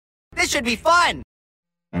This should be fun!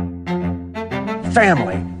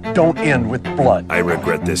 Family don't end with blood. I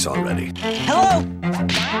regret this already. Hello?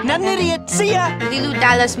 Not an idiot. See ya! Lilu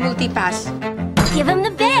Dallas Multipass. Give him the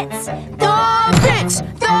bits! The bits!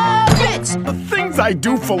 The bits! The things I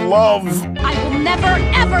do for love. I will never,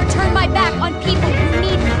 ever turn my back on people who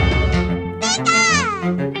need me.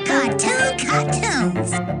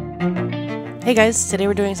 Cartoons. Hey guys, today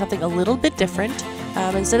we're doing something a little bit different.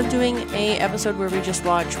 Instead of doing a episode where we just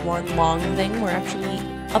watch one long thing, we're actually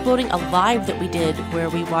uploading a live that we did where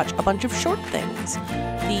we watch a bunch of short things.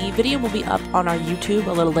 The video will be up on our YouTube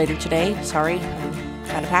a little later today. Sorry, I'm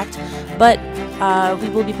kind of packed. But we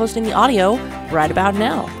will be posting the audio right about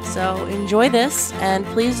now. So enjoy this, and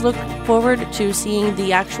please look forward to seeing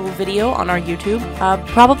the actual video on our YouTube,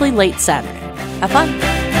 probably late Saturday. Have fun!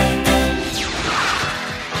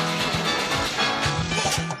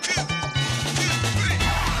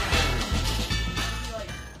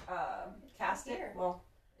 Cast it? Well,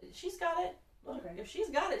 she's got it. Look, if she's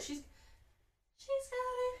got it, she's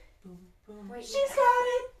got it. Boom, boom. Wait, she's got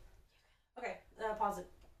it. Okay, pause it.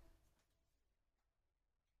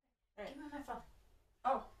 Alright. Give me my phone.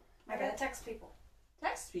 Oh, I gotta text people.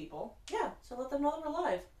 Text people? Yeah, so let them know that we're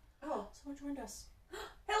live. Oh. Someone joined us.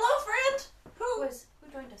 Hello, friend! Who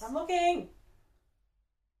joined us? I'm looking.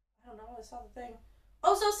 I don't know, I saw the thing.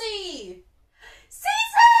 Oh, so see! Season!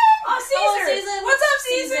 Oh, Caesar! Season! What's up,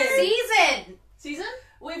 Caesar? Season?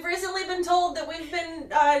 We've recently been told that we've been,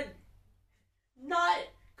 not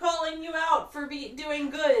calling you out for doing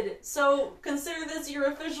good. So consider this your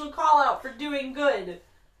official call out for doing good.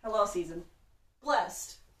 Hello, Season.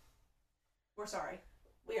 Blessed. We're sorry.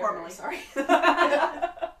 We are Formally. very sorry.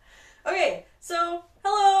 Okay, so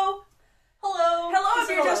hello. Hello, if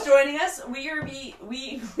you're just joining us. We are B.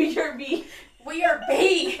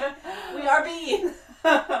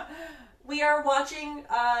 We are watching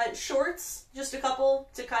shorts, just a couple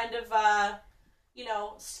to kind of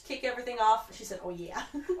kick everything off. She said, "Oh yeah."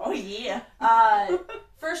 Oh yeah.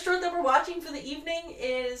 First short that we're watching for the evening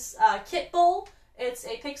is Kit Bull. It's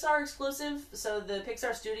a Pixar exclusive, so the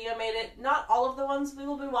Pixar studio made it. Not all of the ones we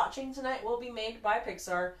will be watching tonight will be made by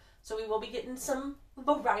Pixar, so we will be getting some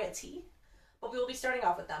variety. But we will be starting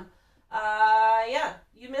off with them. Yeah,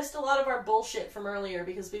 you missed a lot of our bullshit from earlier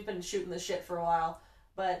because we've been shooting this shit for a while.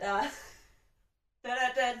 But,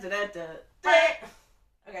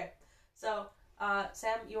 okay, so,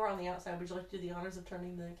 Sam, you are on the outside. Would you like to do the honors of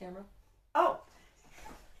turning the camera? Oh.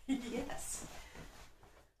 Yes.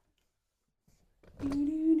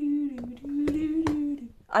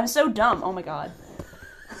 I'm so dumb. Oh my god.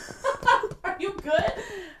 Are you good?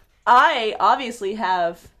 I obviously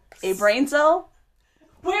have a brain cell.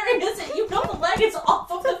 Where is it? You know the leg is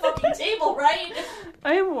off of the fucking table, right?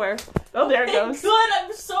 I am aware. Oh, there it goes. Good,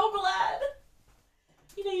 I'm so glad.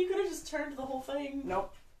 You could have just turned the whole thing.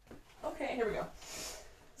 Nope. Okay, here we go.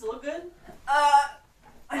 Does it look good? I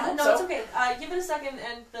hope no, so. it's okay. Give it a second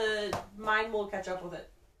and mine will catch up with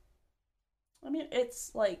it. I mean,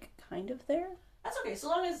 it's, like, kind of there. That's okay, so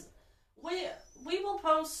long as we will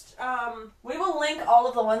post, we will link all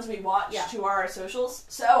of the ones we watched to our socials.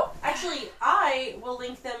 So, actually, I will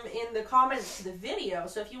link them in the comments to the video,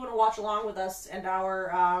 so if you want to watch along with us and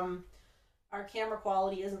our camera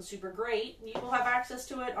quality isn't super great, you will have access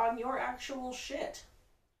to it on your actual shit.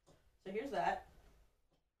 So here's that.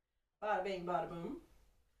 Bada bing, bada boom.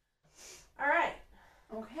 Alright.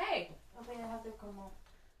 Okay. Oh wait, I have the promo.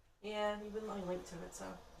 Yeah, you wouldn't let me link to it, so.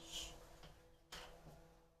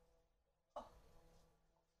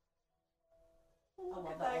 I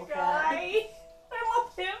love that little cat. I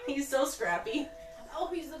love him. He's so scrappy. Oh,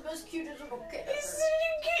 he's the most cutest little kid ever. He's so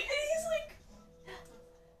cute.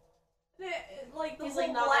 He's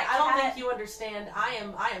like, no, I don't think you understand. I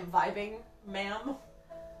am vibing, ma'am.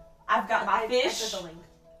 I've got my I fish. sent the link.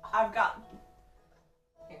 I've got.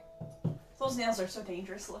 Here. Those nails are so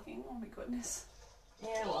dangerous looking. Oh my goodness.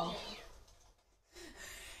 Yeah, well.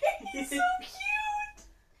 He's so cute.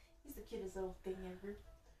 He's the cutest little thing ever.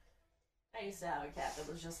 I used to have a cat that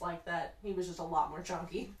was just like that. He was just a lot more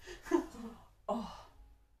chunky. Oh.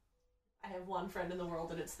 I have one friend in the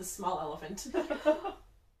world, and it's the small elephant.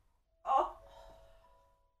 Oh.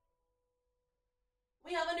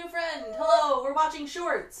 We have a new friend. Hello, we're watching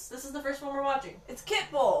shorts. This is the first one we're watching. It's Kit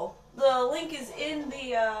Bull. The link is in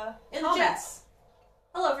the In the comments. chats.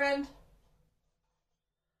 Hello, friend.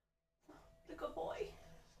 The good boy.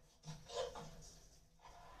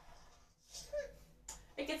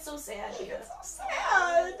 It gets so sad. It's so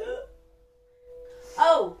sad.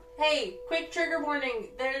 Oh, hey, quick trigger warning.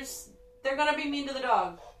 They're gonna be mean to the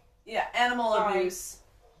dog. Yeah, animal abuse.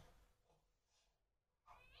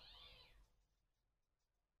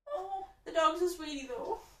 Oh The dog's a sweetie,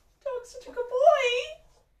 though. Dog's such a good boy.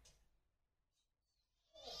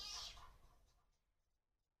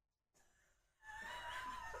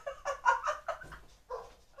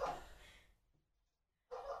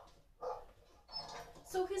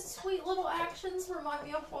 So his sweet little actions remind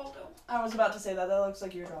me of Waldo. I was about to say that. That looks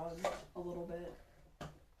like your dog a little bit.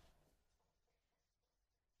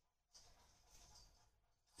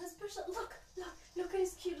 Especially, look at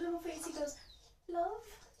his cute little face. He goes, love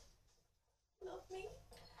me.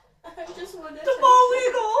 I just want to. The ball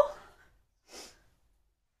wiggle.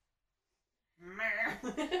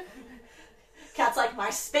 Cat's like, my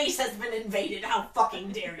space has been invaded. How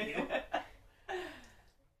fucking dare you?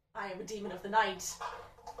 I am a demon of the night.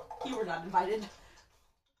 You were not invited.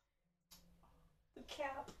 The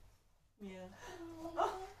cap. Yeah.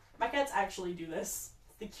 Oh, my cats actually do this.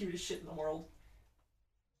 It's the cutest shit in the world.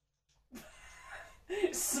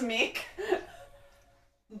 Smick.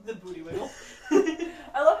 The booty wiggle.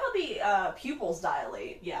 I love how the pupils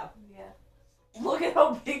dilate. Yeah. Yeah. Look at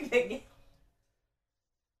how big they get.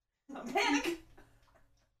 Panic.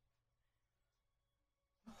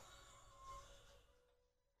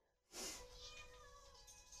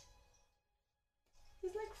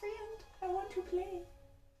 He's like, friend, I want to play.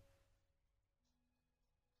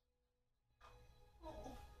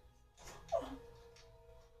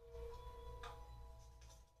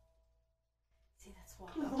 See, that's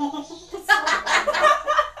Waldo.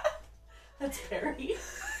 That's Perry.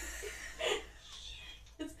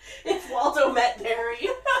 It's Waldo met Perry.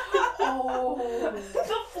 Oh.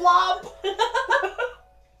 The flop.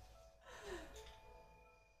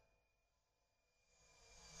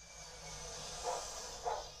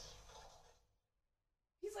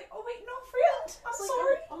 He's like, oh wait, no, friend. I'm Like,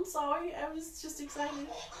 sorry. I'm sorry. I was just excited.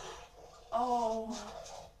 Oh.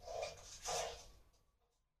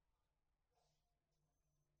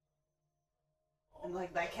 And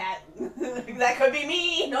like that cat, that could be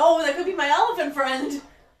me. No, that could be my elephant friend.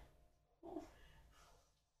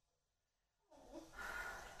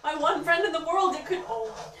 My one friend in the world. It could.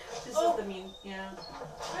 Oh, this is the mean. Yeah.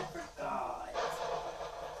 I forgot.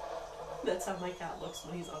 That's how my cat looks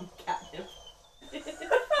when he's on catnip.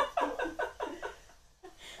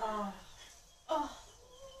 Oh. Oh.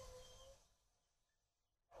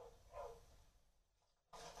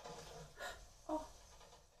 Oh.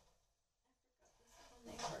 When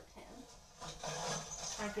they hurt him.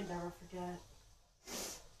 I could never forget.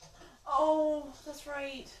 Oh, that's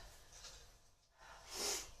right.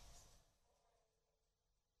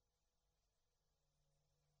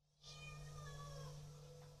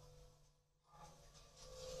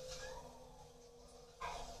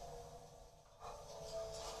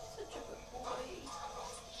 Such a good boy.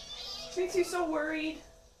 Makes you so worried.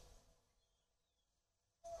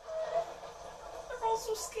 They're all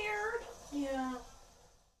so scared. Yeah.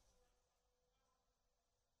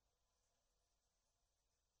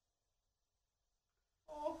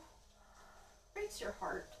 Oh. Breaks your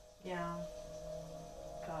heart. Yeah.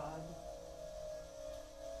 God.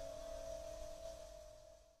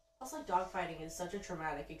 Plus, like, dogfighting is such a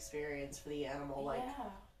traumatic experience for the animal. Like,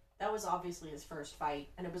 yeah. that was obviously his first fight,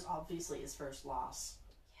 and it was obviously his first loss.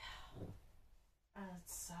 Yeah. It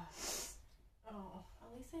sucks. Oh.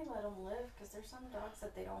 At least they let them live, because there's some dogs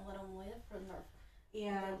that they don't let them live and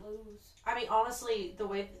Yeah. they lose. I mean, honestly, the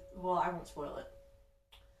way... Well, I won't spoil it.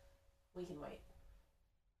 We can wait.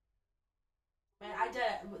 Man, I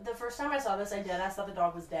did... The first time I saw this, I thought the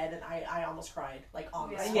dog was dead, and I almost cried. Like,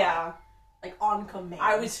 on the spot. Yeah. Like, on command.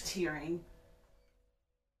 I was tearing.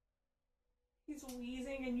 He's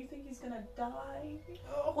wheezing and you think he's gonna die?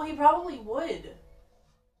 Oh. Well, he probably would.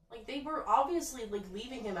 Like, they were obviously, like,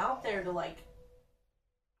 leaving him out there to, like,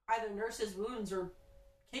 either nurse his wounds or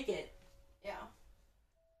kick it. Yeah.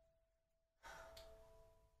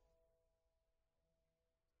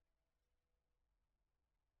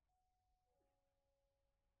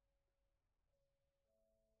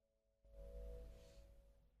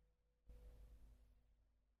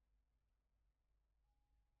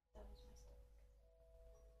 That was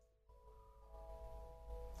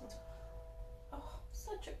my stomach. Oh,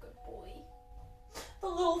 such a good boy. The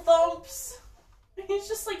little thumps. He's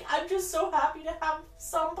just like, I'm just so happy to have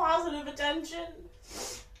some positive attention.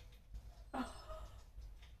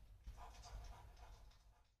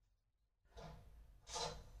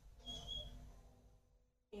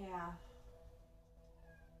 Yeah.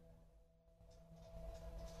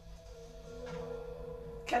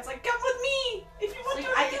 Cat's like, come with me if you want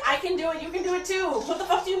Like, to. I can do it, you can do it too. What the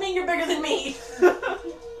fuck do you mean you're bigger than me?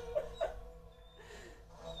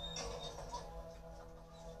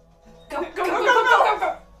 Go, go, go, go, go, go,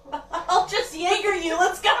 go. I'll just Jaeger you,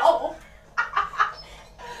 let's go.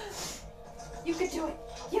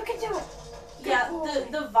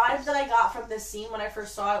 I got from this scene when I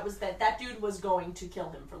first saw it was that that dude was going to kill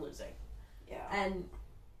him for losing. Yeah. And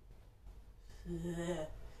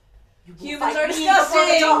Humans are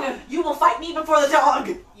disgusting! You will fight me before the dog!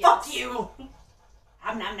 Yes. Fuck you!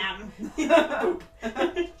 Nom nom.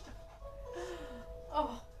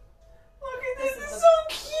 Oh, Look at this, This it's is so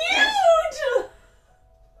cute!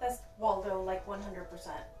 that's Waldo, like 100%.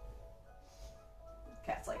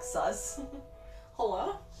 Cat's like sus.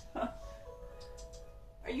 Hello?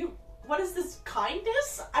 Are you... What is this?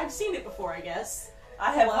 Kindness? I've seen it before, I guess.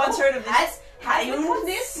 I have Hello? once heard of this. Has anyone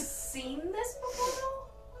kindness. seen this before though?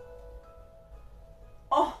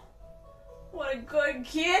 Oh, what a good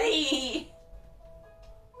kitty!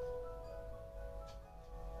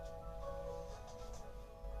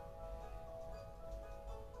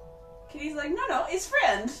 Kitty's like, no, it's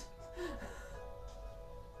friend.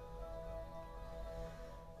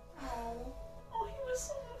 Oh, he was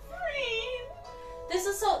so afraid. This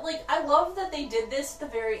is so, like, I love that they did this at the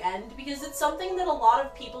very end because it's something that a lot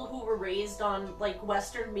of people who were raised on, like,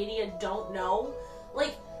 Western media don't know.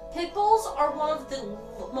 Like, pit bulls are one of the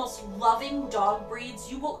most loving dog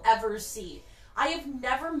breeds you will ever see. I have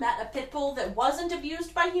never met a pit bull that wasn't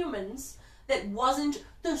abused by humans, that wasn't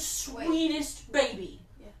the sweetest baby.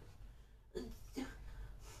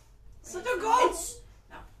 Such a goat.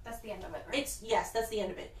 No, that's the end of it, right? Yes, that's the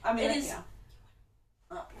end of it. I mean, it is. yeah.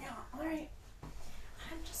 Yeah, alright.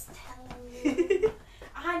 I'm just telling you.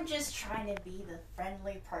 I'm just trying to be the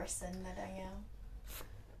friendly person that I am.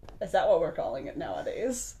 Is that what we're calling it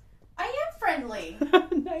nowadays? I am friendly.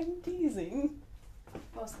 I'm teasing.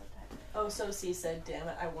 Most of the time. Oh, so C said, "Damn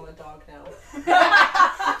it, I want a dog now."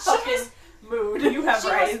 Fucking mood. You have She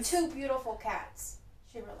rights. has 2 beautiful cats.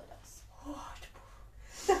 She really does.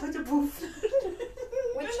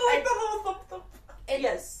 Which it-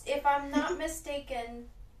 Yes. If I'm not mistaken,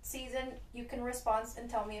 Season, you can respond and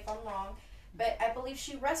tell me if I'm wrong, but I believe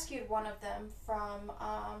she rescued one of them from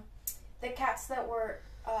the cats that were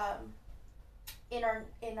in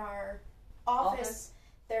our office.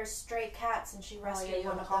 There's stray cats, and she rescued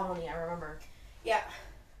one of them. colony, I remember. Yeah.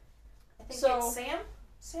 I think So- it's Sam.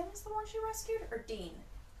 Sam is the one she rescued, or Dean?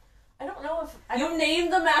 I don't know if You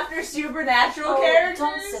named them after supernatural characters?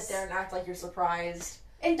 Don't sit there and act like you're surprised.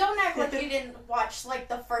 And don't act like you didn't watch like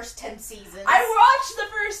the first 10 seasons. I watched the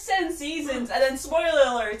first 10 seasons, and then spoiler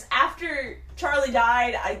alerts, after Charlie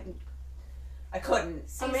died, I couldn't.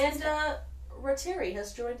 Amanda Ratiri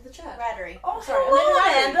has joined the chat. Rattery. Oh, Sorry, hello,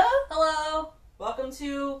 Ratiri. Amanda. Hello. Welcome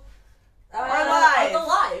to Our live. The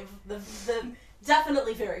live. The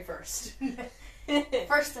definitely very first.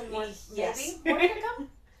 First and more, Yes. maybe more to come.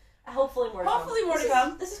 Hopefully more to come. Hopefully more to This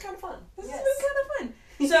come. Is, this is kind of fun. This Yes. has been kind of fun.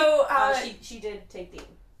 So, she did take Dean.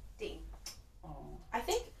 Dean. I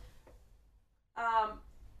think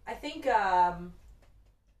I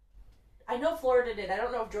know Florida did. I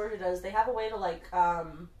don't know if Georgia does. They have a way to like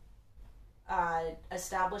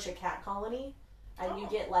establish a cat colony, and you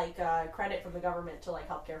get like credit from the government to like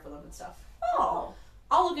help care for them and stuff. Oh.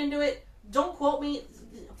 I'll look into it. Don't quote me.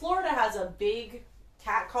 Florida has a big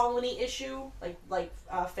cat colony issue, like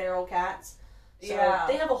feral cats. So Yeah.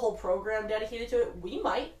 they have a whole program dedicated to it. We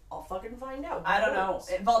might. I'll fucking find out. I don't know.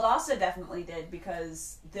 Who knows? Valdosta definitely did,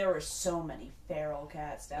 because there were so many feral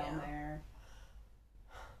cats down Yeah. there.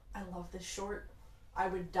 I love this short. I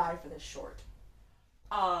would die for this short.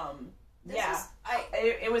 This Yeah. is-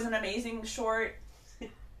 It was an amazing short.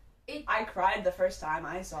 I cried the first time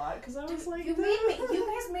I saw it, because I was like, you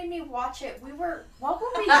guys made me watch it. What were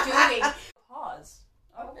we doing? pause.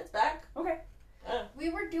 Oh, it's back. Okay. We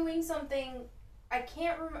were doing something. I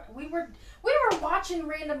can't remember. We were watching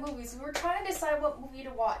random movies. We were trying to decide what movie to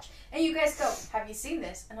watch, and you guys go, "Have you seen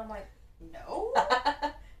this?" And I'm like, "No."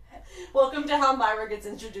 Welcome to how Myra gets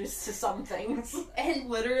introduced to some things. And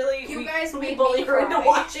Literally, you guys We made bully me her into cry.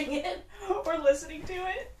 watching it. or listening to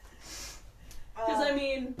it. Because, I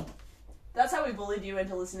mean, that's how we bullied you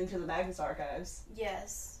into listening to the Magnus Archives.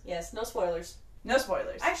 Yes. Yes, no spoilers. No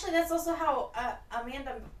spoilers. Actually, that's also how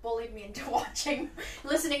Amanda bullied me into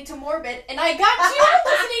listening to Morbid, and I got you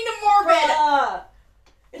listening to Morbid.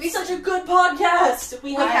 It's such a good podcast.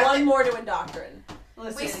 We have have one to- more to indoctrine.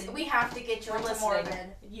 Listen. We have to get you We're into listening.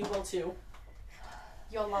 Morbid. You will too.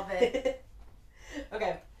 You'll love it.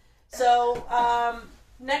 Okay. So,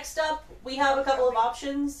 next up, we have a couple of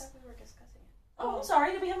options. We were discussing it. Oh, I'm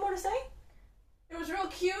sorry. Did we have more to say? It was real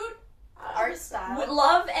cute. Art style. Would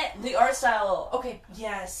love it. The art style. Okay.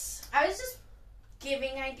 Yes. I was just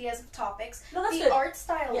giving ideas of topics. No, that's the good. art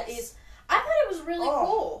style Yes. is. I thought it was really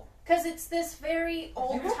cool because it's this very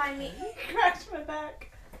old timey. Cracked my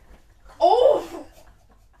back. Oh,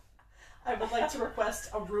 I would like to request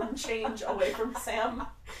a room change away from Sam.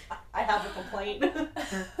 I have a complaint.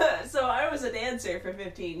 So I was a dancer for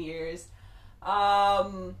 15 years.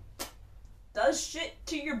 Does shit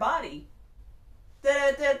to your body.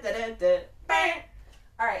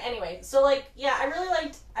 Alright, anyway, so like, yeah,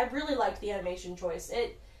 I really liked the animation choice.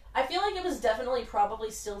 I feel like it was definitely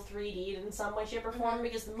probably still 3D'd in some way, shape, or form,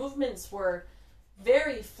 because the movements were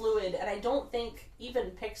very fluid, and I don't think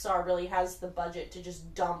even Pixar really has the budget to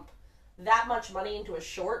just dump that much money into a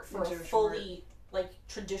short for a fully, like,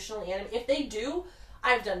 traditionally animated. If they do,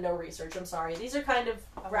 I've done no research, I'm sorry. These are kind of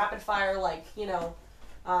rapid fire, like, you know,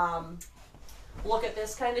 look at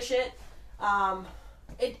this kind of shit.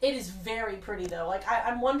 It is very pretty, though. Like,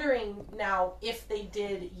 I'm wondering now if they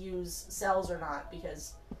did use cells or not,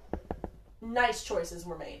 because nice choices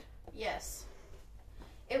were made. Yes.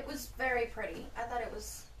 It was very pretty. I thought it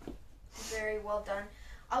was very well done.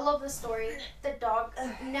 I love the story. The dog.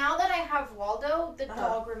 Now that I have Waldo, the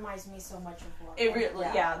dog reminds me so much of Waldo. It really,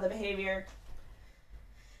 yeah, the behavior.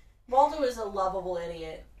 Waldo is a lovable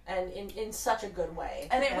idiot, and in such a good way.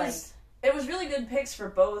 And it was really good picks for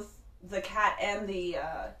both the cat and the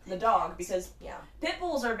dog, because pit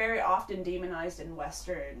bulls are very often demonized in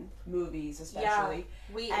Western movies, especially.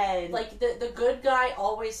 Yeah, like the good guy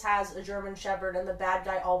always has a German Shepherd, and the bad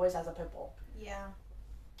guy always has a pit bull. Yeah.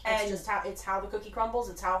 It's how the cookie crumbles.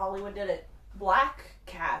 It's how Hollywood did it. Black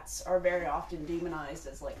cats are very often demonized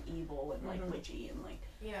as like evil and like witchy and like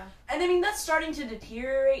And I mean that's starting to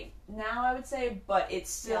deteriorate now, I would say, but it's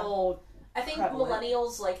still. I think prevalent.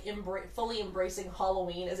 Millennials like fully embracing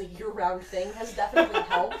Halloween as a year-round thing has definitely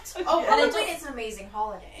helped. Halloween is an amazing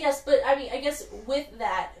holiday. Yes, but I mean, I guess with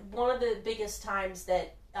that, one of the biggest times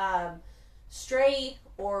that stray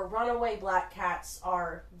or runaway black cats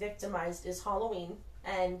are victimized is Halloween,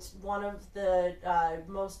 and one of the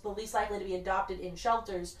the least likely to be adopted in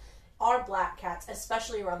shelters are black cats,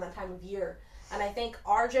 especially around that time of year. And I think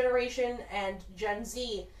our generation and Gen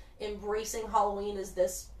Z embracing Halloween as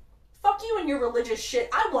this, fuck you and your religious shit,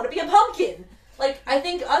 I want to be a pumpkin. Like, I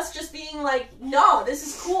think us just being like, no, this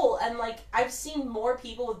is cool. And, like, I've seen more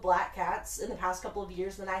people with black cats in the past couple of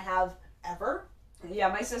years than I have ever. Yeah,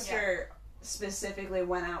 my sister specifically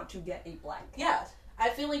went out to get a black cat. Yeah, I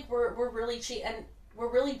feel like we're really we're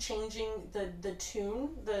really changing the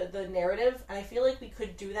tune, the narrative, and I feel like we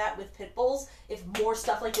could do that with pit bulls if more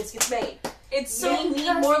stuff like this gets made. We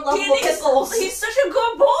need more lovable pit bulls. He's such a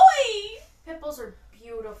good boy! Pit bulls are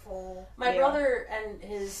beautiful. My brother and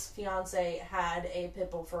his fiance had a pit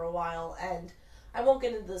bull for a while, and I won't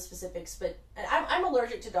get into the specifics, but I'm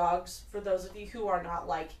allergic to dogs, for those of you who are not,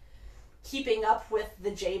 like, keeping up with the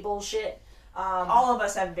J bullshit. All of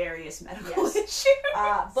us have various medical issues.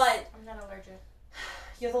 But I'm not allergic.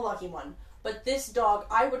 You're the lucky one. But this dog,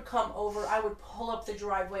 I would come over, I would pull up the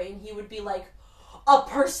driveway, and he would be like, a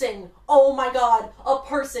person! Oh my god, a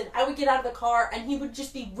person! I would get out of the car, and he would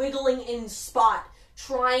just be wiggling in spot,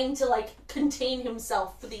 trying to, like, contain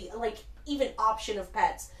himself for the, like, even option of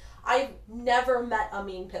pets. I've never met a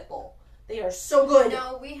mean pit bull. They are so good.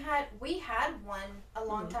 No, we had one a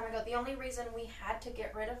long time ago. The only reason we had to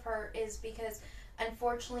get rid of her is because,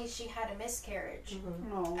 unfortunately, she had a miscarriage.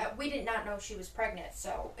 We did not know she was pregnant,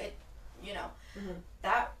 so it,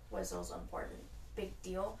 that was also important, big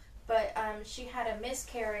deal. But she had a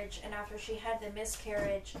miscarriage, and after she had the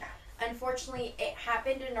miscarriage, unfortunately, it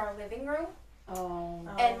happened in our living room.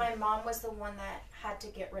 And my mom was the one that had to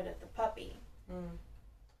get rid of the puppy.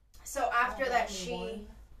 So after that, she only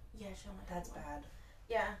That's had one. bad.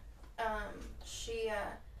 Yeah.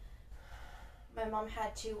 My mom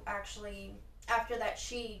had to actually, after that,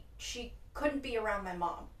 she couldn't be around my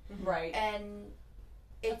mom. Right. And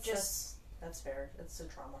That's fair. It's a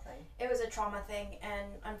trauma thing. It was a trauma thing, and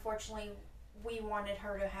unfortunately, we wanted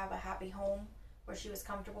her to have a happy home where she was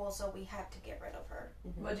comfortable, so we had to get rid of her.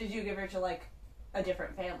 But did you give her to, like, a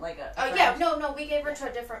different family? Like a yeah, no, we gave her to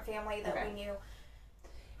a different family that we knew.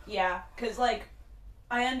 Yeah, because, like,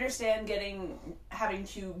 I understand having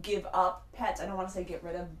to give up pets. I don't want to say get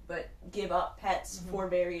rid of, but give up pets for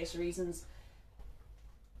various reasons.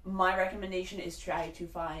 My recommendation is try to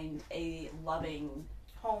find a loving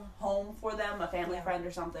home for them, a family friend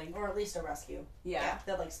or something. Or at least a rescue. Yeah.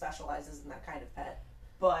 That, like, specializes in that kind of pet.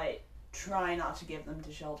 But try not to give them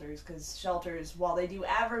to shelters, because shelters, while they do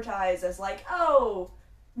advertise as, like, oh,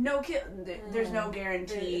 no there's no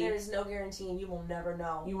guarantee. There is no guarantee, and you will never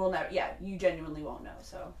know. You will never, you genuinely won't know,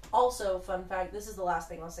 so. Also, fun fact, this is the last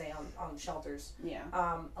thing I'll say on shelters. Yeah.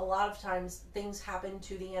 A lot of times, things happen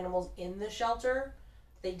to the animals in the shelter.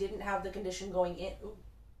 They didn't have the condition going in. Ooh.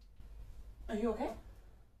 Are you okay?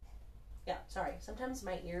 Yeah, sorry. Sometimes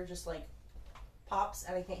my ear just, like, pops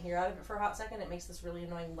and I can't hear out of it for a hot second. It makes this really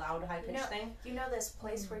annoying, loud, high-pitched thing. You know this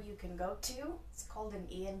place where you can go to? It's called an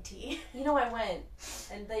ENT. You know, I went,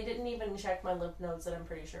 and they didn't even check my lymph nodes that I'm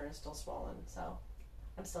pretty sure are still swollen, so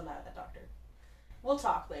I'm still mad at that doctor. We'll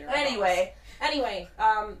talk later. Anyway,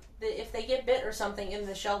 if they get bit or something in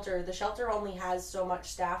the shelter only has so much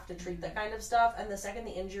staff to treat that kind of stuff, and the second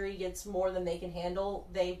the injury gets more than they can handle,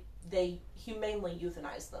 they humanely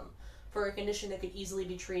euthanize them for a condition that could easily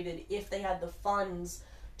be treated if they had the funds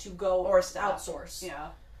to go or outsource. Yeah.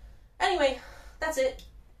 Anyway, that's it.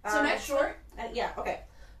 So next short? Yeah, okay.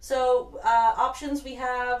 So, options we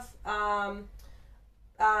have, Pearl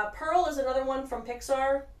is another one from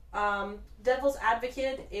Pixar. Devil's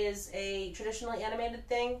Advocate is a traditionally animated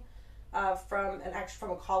thing, from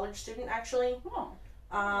a college student, actually. Oh.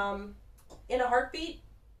 In a Heartbeat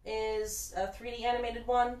is a 3D animated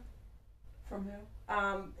one. From who?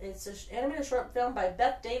 It's an animated short film by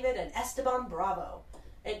Beth David and Esteban Bravo.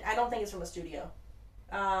 I don't think it's from a studio.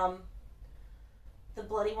 The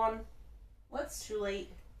bloody one. What's too late?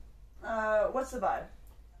 What's the vibe?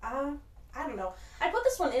 I don't know. I put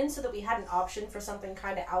this one in so that we had an option for something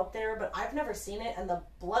kind of out there, but I've never seen it, and the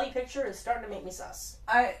bloody picture is starting to make me sus.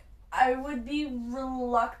 I would be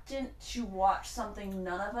reluctant to watch something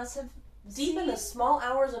none of us have Deep in the small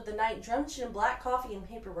hours of the night, drenched in black coffee and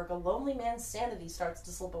paperwork, a lonely man's sanity starts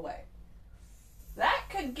to slip away. That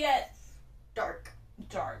could get Dark.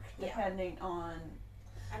 depending on...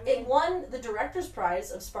 It won the Director's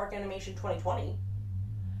Prize of Spark Animation 2020.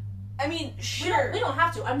 I mean, sure. We don't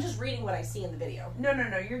have to. I'm just reading what I see in the video. No,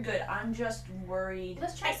 you're good. I'm just worried.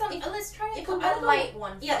 Let's try if we a wanna light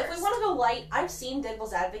one first. Yeah, if we want to go light, I've seen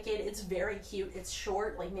Devil's Advocate. It's very cute. It's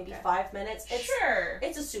short, like maybe 5 minutes.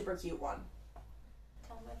 It's a super cute one.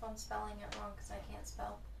 Tell me if I'm spelling it wrong, because I can't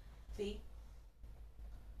spell. See?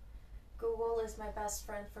 Google is my best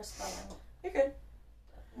friend for spelling. You're good.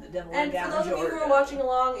 The devil and for those of you who are watching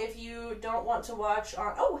along, if you don't want to watch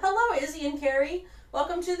on... Oh, hello, Izzy and Carrie.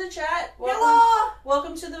 Welcome to the chat. Hello!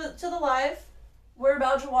 Welcome to the live. We're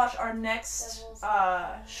about to watch our next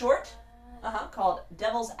short called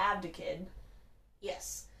Devil's Advocate.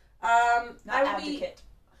 Yes. Not Advocate.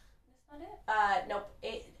 That's not it? Nope.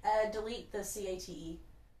 Delete the CATE.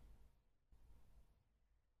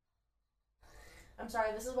 I'm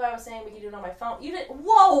sorry, this is what I was saying we could do it on my phone. You didn't...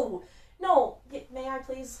 Whoa! No! May I,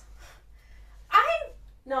 please?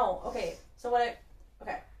 No, okay. So what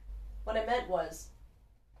I meant was,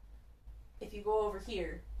 if you go over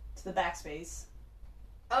here... To the backspace.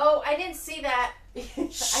 Oh, I didn't see that.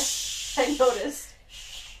 I noticed.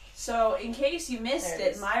 So, in case you missed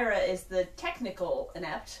it, Myra is the technical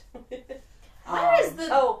inept. Myra's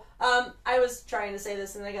the... I was trying to say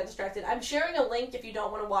this and I got distracted. I'm sharing a link if you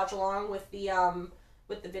don't want to watch along with the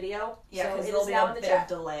video. Yeah, so because it there'll is be now a in the bit chat. of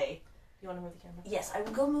delay. You want to move the camera? Yes, I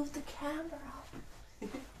will go move the camera.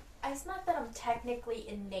 It's not that I'm technically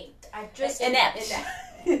innate. I just... Inept.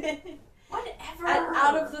 Whatever. And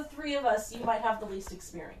out of the three of us, you might have the least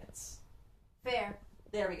experience. Fair.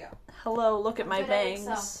 There we go. Hello, look at my good at bangs.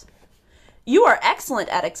 Excel. You are excellent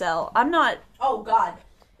at Excel. I'm not... Oh, God.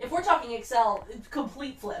 If we're talking Excel, it's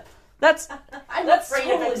complete flip. That's That's afraid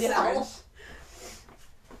of totally Excel. different.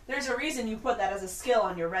 There's a reason you put that as a skill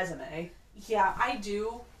on your resume. Yeah, I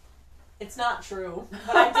do. It's not true.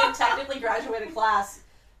 But I did technically graduate a class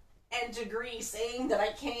and degree saying that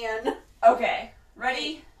I can. Okay,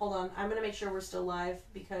 ready? Hold on. I'm going to make sure we're still live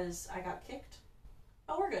because I got kicked.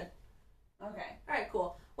 Oh, we're good. Okay. All right,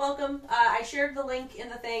 cool. Welcome. I shared the link in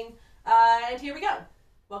the thing, and here we go.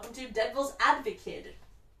 Welcome to Devil's Advocate.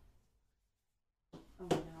 Oh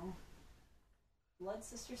no. Blood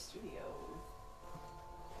Sister Studio.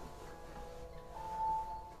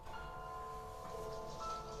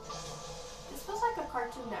 This feels like a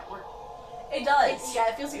Cartoon Network. It does. Yeah,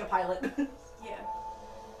 it feels like a pilot. Yeah.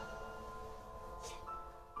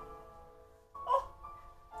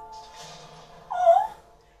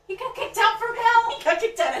 He got kicked out from hell! He got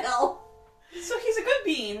kicked out of hell. So he's a good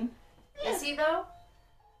bean. Is he, though?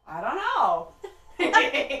 I don't know.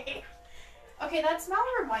 Okay, that smell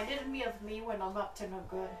reminded me of me when I'm up to no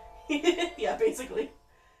good. Yeah, basically.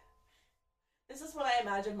 This is what I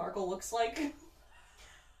imagine Markle looks like.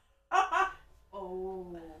 Oh.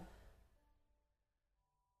 Oh.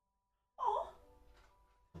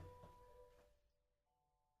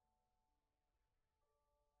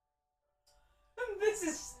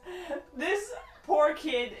 This poor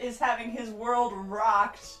kid is having his world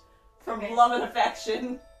rocked from love and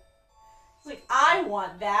affection. It's like, I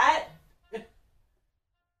want that. Did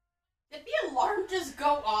the alarm just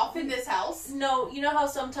go off in this house? No, you know how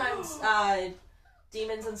sometimes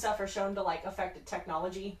demons and stuff are shown to, like, affect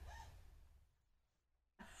technology?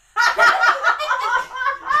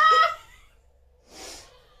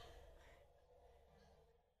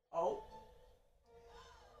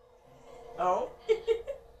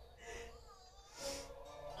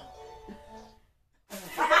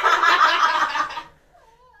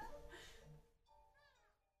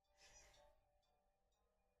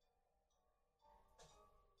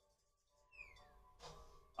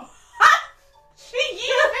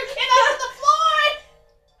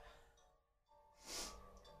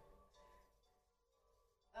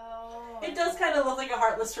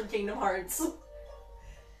 Heartless from Kingdom Hearts.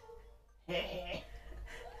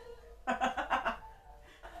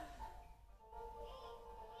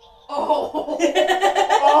 Oh.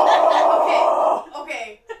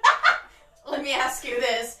 Okay. Let me ask you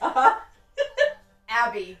this.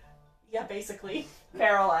 Abby. Yeah, basically.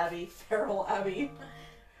 Feral Abby. Feral Abby.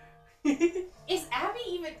 Is Abby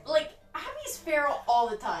even, like, Abby's feral all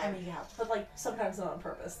the time. I mean, yeah, but like, sometimes not on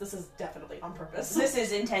purpose. This is definitely on purpose. This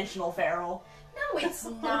is intentional feral. No, it's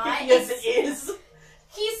not. Yes, it is.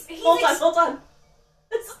 He's Hold on.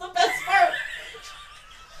 This is the best part.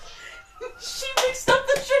 She mixed up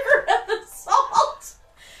the sugar and the salt.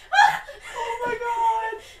 Oh my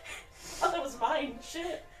god. Oh, that was mine.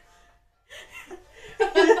 Shit.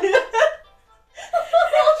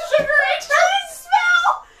 Sugar actually smell.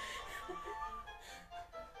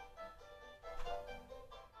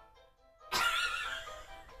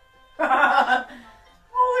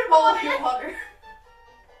 Holy moly. water.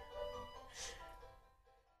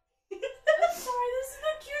 I'm sorry, this is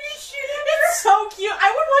the cutest shit ever. It's so cute. I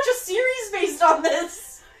would watch a series based on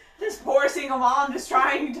this. This poor single mom just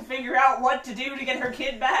trying to figure out what to do to get her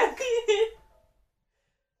kid back. Is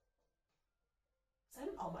that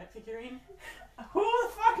an All Might figurine? Who the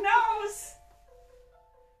fuck knows?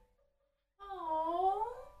 Aww.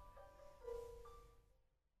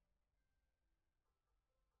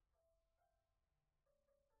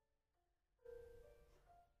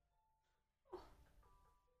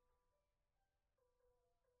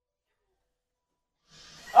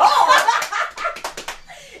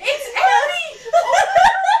 It's Abby!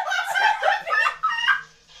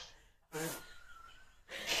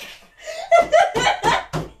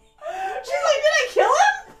 She's like, did I kill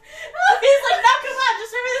him? He's like, no, come on,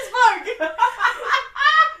 just remember this book.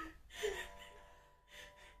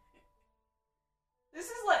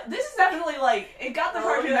 This is definitely like, it got the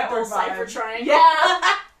Cartoon that Network little cipher vibe. triangle. Yeah.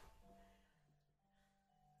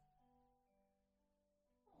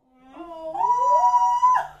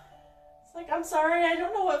 It's like, I'm sorry, I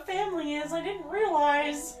don't know what family is. I didn't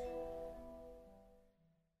realize.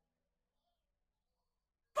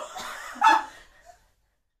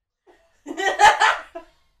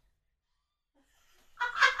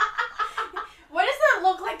 Why does that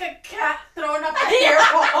look like a cat throwing up a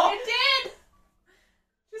hairball? It did.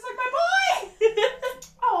 She's like, my boy!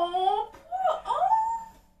 Oh,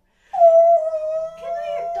 can I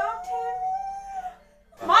adopt him?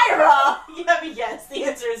 Myra! Yeah, but yes, the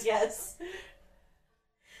answer is yes.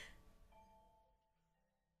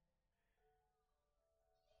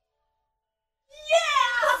 Yeah!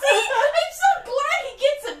 See, I'm so glad he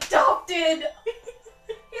gets adopted.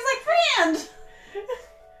 He's like, friend!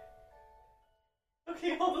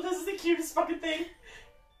 Okay, hold on, this is the cutest fucking thing.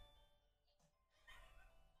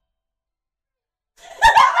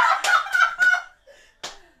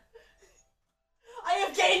 I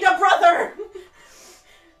have gained a brother!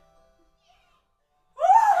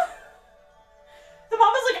 The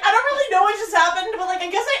mom is like, I don't really know what just happened, but like, I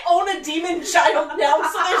guess I own a demon child now,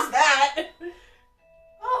 so there's that.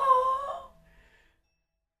 Oh.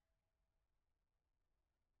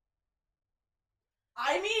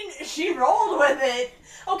 I mean, she rolled with it.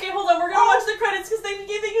 Okay, hold on, we're gonna watch the credits because they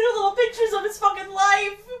gave you little pictures of his fucking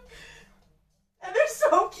life. And they're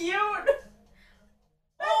so cute.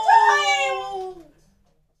 Oh. Time!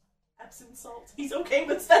 Epsom salt. He's okay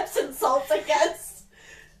with Epsom salt, I guess.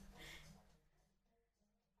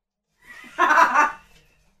 Aww.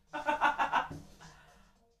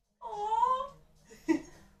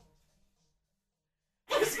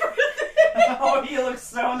 Oh, he looks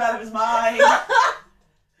stoned out of his mind.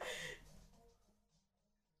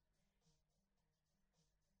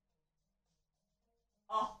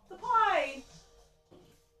 Oh, the pie.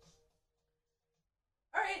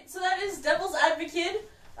 Alright, so that is Devil's Advocate.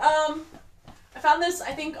 I found this,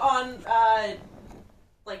 I think, on,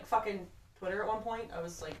 like, fucking Twitter at one point. I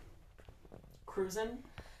was, like, cruising.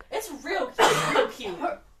 It's real cute, real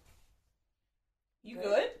cute. You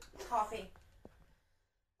good? Coffee.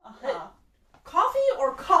 Uh-huh. Coffee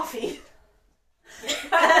or coffee?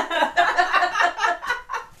 Rip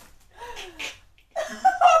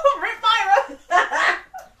Myra!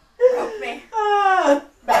 Broke me.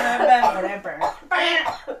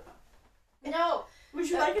 No. Would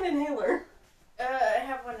you like an inhaler? I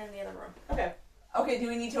have one in the other room. Okay. Okay, do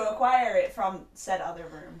we need to acquire it from said other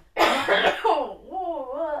room? I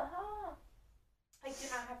do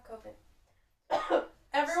not have COVID.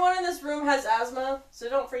 Everyone in this room has asthma, so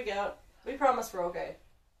don't freak out. We promise we're okay.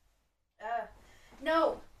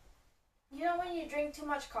 No. You know when you drink too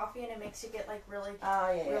much coffee and it makes you get like really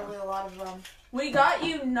Yeah. a lot of We got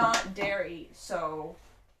you not dairy, so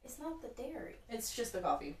It's not the dairy. It's just the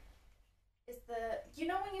coffee. It's you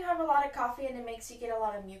know when you have a lot of coffee and it makes you get a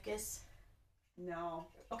lot of mucus? No.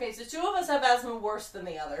 Okay, so 2 of us have asthma worse than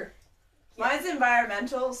the other. Mine's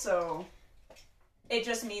environmental, so it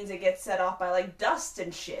just means it gets set off by, like, dust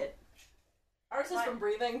and shit. Ours is from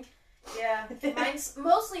breathing. Yeah. Mine's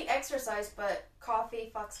mostly exercise, but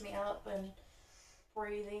coffee fucks me up and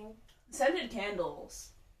breathing. Scented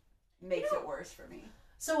candles makes it worse for me.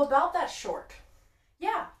 So about that short.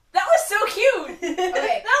 Yeah. That was so cute! Okay.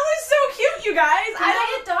 That was so cute, you guys! Did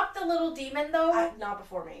I adopt the little demon, though? Not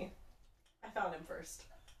before me. I found him first.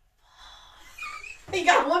 You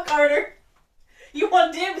gotta look harder. You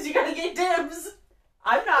want dibs, you gotta get dibs.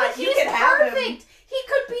 I'm not. But You he's can have perfect. him. He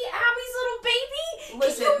could be Abby's little baby.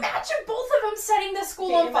 Listen. Can you imagine both of them setting the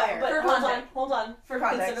school on fire? But hold on. For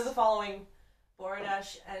context. Consider the following.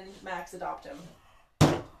 Boradash and Max adopt him.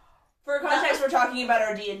 For context, we're talking about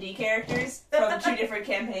our D&D characters from 2 different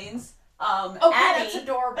campaigns. Okay, Abby, that's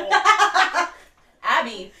adorable.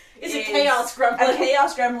 Abby is a chaos gremlin. A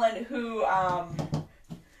chaos gremlin who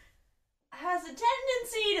has a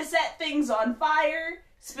tendency to set things on fire,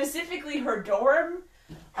 specifically her dorm.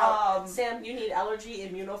 Sam, you need allergy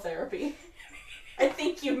immunotherapy. I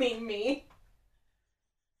think you mean me.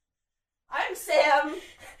 I'm Sam.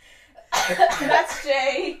 That's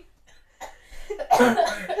Jay.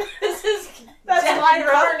 That's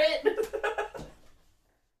Lyra.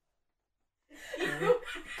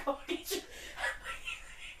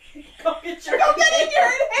 Go get your in your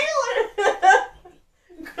inhaler.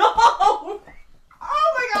 Go. Oh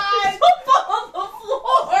my god. Don't fall on the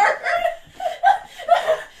floor.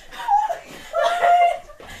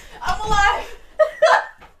 I'm alive.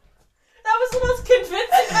 That was the most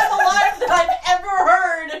convincing I'm alive that I've ever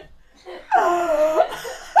heard.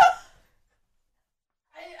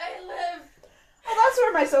 I live. Oh, that's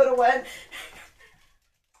where my soda went.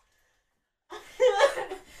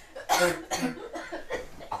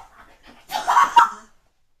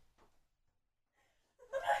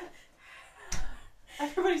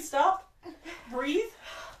 Everybody stop. Breathe.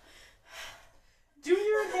 Do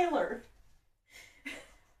your inhaler.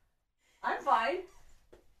 I'm fine.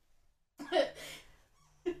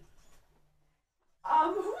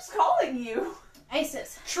 Who's calling you?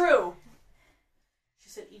 ISIS. True. She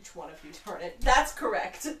said each one of you, darn it. That's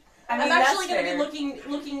correct. I mean, I'm that's actually going to fair. be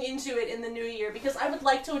looking into it in the new year because I would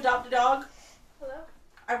like to adopt a dog. Hello?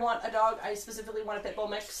 I want a dog. I specifically want a pit bull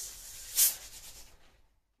mix.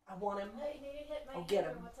 I want him. You need to hit my I'll get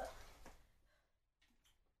hammer. him. What's up?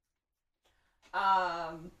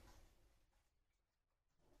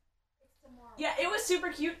 Yeah, it was super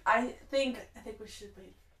cute. I think we should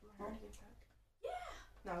wait for her to get back. Yeah.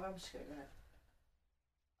 No, I'm just going to go ahead.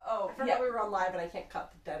 Oh, I forgot yeah. we were on live and I can't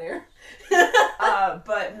cut the dead air.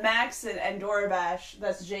 But Max and Dorabash,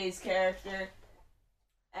 that's Jay's character,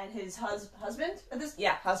 and his husband?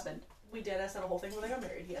 Husband. We did. I said a whole thing when they got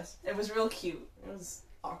married, yes. It was real cute. It was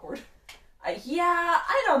awkward. Yeah,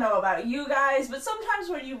 I don't know about you guys, but sometimes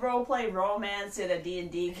when you roleplay romance in a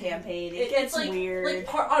D&D campaign, it gets like, weird.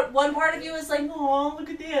 Like, one part of you is like, oh, look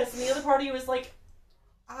at this, and the other part of you is like,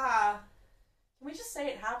 can we just say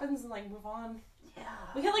it happens and, like, move on? Yeah.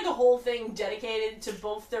 We had, like, a whole thing dedicated to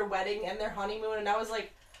both their wedding and their honeymoon, and I was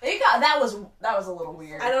like... That was a little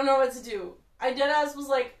weird. I don't know what to do. I deadass was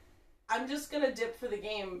like, I'm just gonna dip for the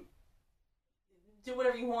game. Do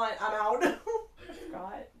whatever you want, I'm out.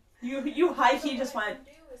 God. You high-key just went...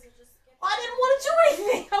 I didn't want to do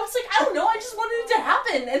anything. I was like, I don't know, I just wanted it to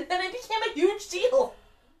happen, and then it became a huge deal.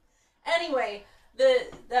 Anyway, the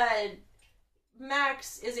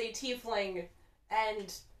Max is a tiefling,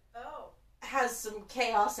 and has some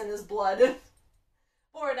chaos in his blood.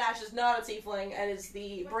 Boradash is not a tiefling, and is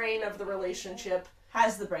the brain of the relationship.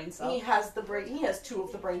 Has the brain cell. He has 2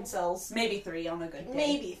 of the brain cells. Maybe 3 on a good day.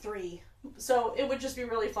 Maybe 3. So it would just be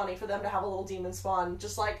really funny for them to have a little demon spawn,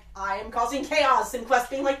 just like, I am causing chaos, and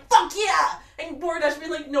Quest being like, fuck yeah! And Boradash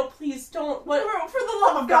being like, no, please don't. What? For the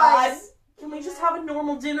love of God! Can we just have a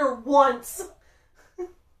normal dinner once?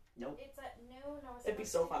 Nope. It's at noon. It'd be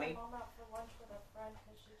so funny. Mom out for lunch with a friend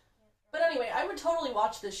because she can't. But anyway, I would totally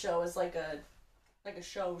watch this show as like a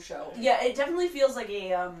show. Yeah, it definitely feels like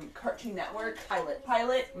a Cartoon Network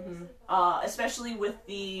pilot. Mm-hmm. Especially with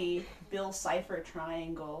the Bill Cipher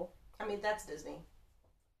triangle. I mean, that's Disney.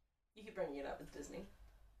 You keep bringing it up, it's Disney.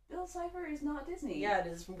 Bill Cipher is not Disney. Yeah, it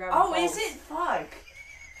is from Gravity Falls. Is it? Fuck.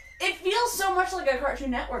 It feels so much like a Cartoon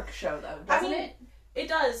Network show, though, doesn't it? It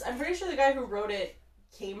does. I'm pretty sure the guy who wrote it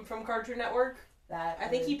came from Cartoon Network. I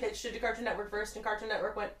think he pitched it to Cartoon Network first, and Cartoon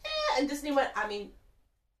Network went, and Disney went, I mean...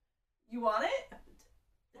 You want it?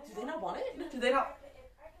 Do they not want it? Do they not?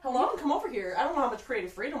 Hello? You can come over here. I don't know how much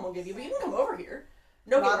creative freedom we'll give you, but you can come over here.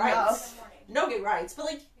 No gay rights. No gay rights, but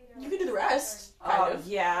like, you can do the rest. Kind of.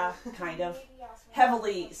 Yeah, kind of.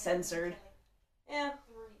 Heavily censored. Yeah.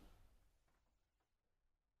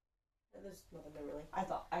 There's nothing there really.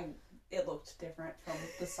 It looked different from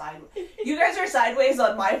the side. You guys are sideways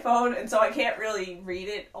on my phone, and so I can't really read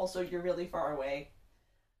it. Also, you're really far away.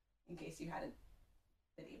 In case you hadn't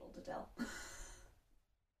been able to tell.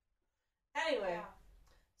 Anyway.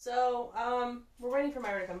 So, we're waiting for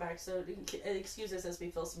Myra to come back, so excuse us as we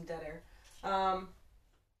fill some dead air.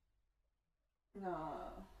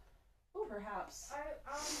 Perhaps.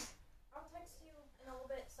 I'll text you in a little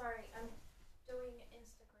bit. Sorry, I'm doing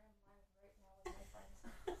Instagram live right now with my friends.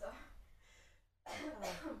 So.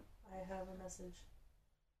 I have a message.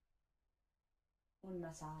 Un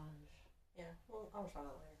massage. Yeah, well, I'll respond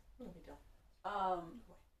to that later. No big deal.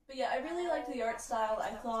 But yeah, I really liked the art style. I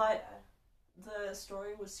thought the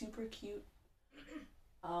story was super cute.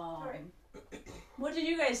 What did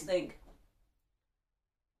you guys think?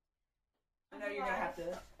 I know you're gonna have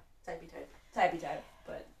to typey type,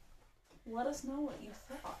 but let us know what you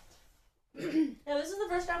thought. Yeah, this is the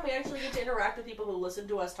first time we actually get to interact with people who listen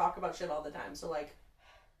to us talk about shit all the time. So like,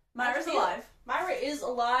 Myra's alive. Myra is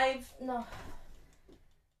alive. No.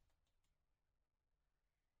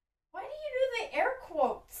 Why do you do the air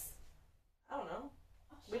quotes? I don't know.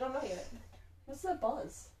 We don't know yet. What's that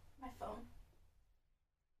buzz? My phone.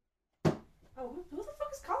 Oh, who the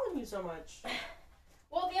fuck is calling you so much?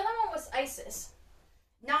 Well, the other one was ISIS,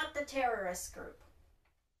 not the terrorist group.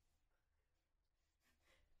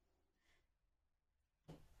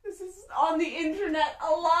 This is on the internet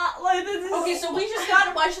a lot. Like this is Okay, so we just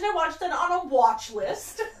got. Why should I watch that on a watch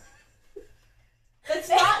list? That's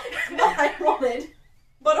not what I wanted,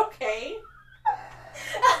 but okay.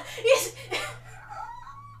 Yes.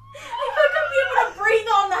 I'm not gonna be able to breathe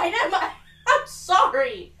all night, am I? I'm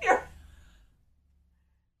sorry.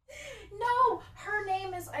 No, her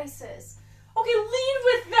name is ISIS. Okay, lead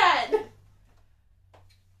with that.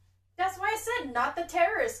 That's why I said not the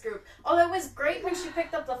terrorist group. Although it was great when she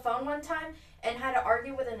picked up the phone one time and had to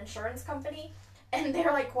argue with an insurance company. And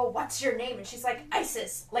they're like, well, what's your name? And she's like,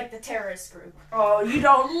 ISIS, like the terrorist group. Oh, you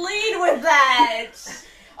don't lead with that.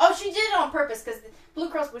 Oh, she did it on purpose because Blue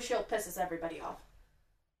Cross Blue Shield pisses everybody off.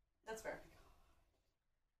 That's fair.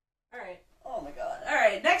 Alright. Oh my god.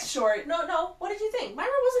 Alright, next short. No, what did you think? Myra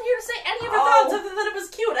wasn't here to say any of her thoughts other than it was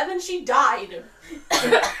cute, and then she died.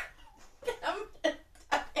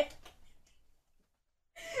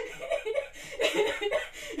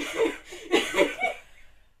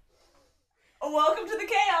 Welcome to the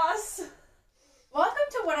chaos. Welcome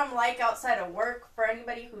to what I'm like outside of work for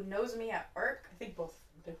anybody who knows me at work. I think both of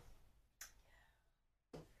them do.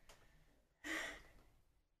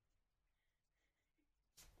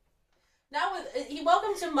 Now,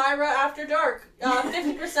 welcome to Myra After Dark.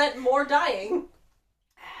 50% more dying.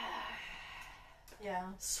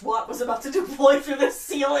 Yeah. SWAT was about to deploy through the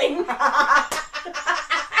ceiling.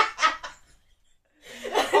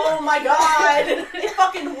 Oh my god! They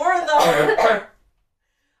fucking were though.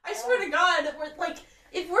 I swear to God, we're like,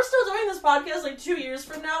 if we're still doing this podcast like 2 years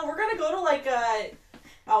from now, we're gonna go to like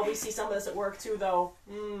oh, we see some of this at work too, though.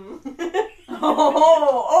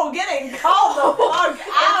 Oh, getting called the fuck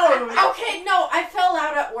out. Okay, no, I fell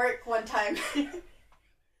out at work one time.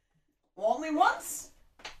 Only once?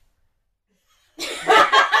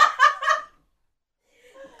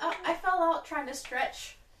 I fell out trying to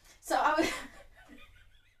stretch. So I was...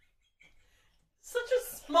 Such a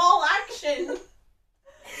small action. Trying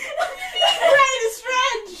to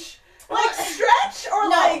stretch. Like stretch or No.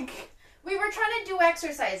 like... We were trying to do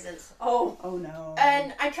exercises. Oh no.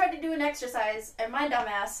 And I tried to do an exercise, and my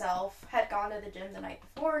dumbass self had gone to the gym the night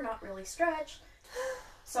before, not really stretched.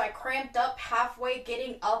 So I cramped up halfway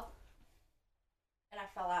getting up, and I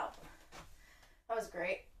fell out. That was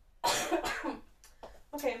great.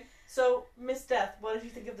 Okay, so Miss Death, what did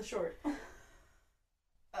you think of the short?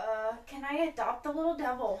 Can I adopt the little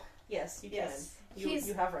devil? Yes, you Yes. can.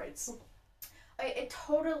 You have rights. It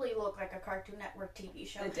totally looked like a Cartoon Network TV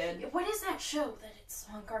show. It did. What is that show that it's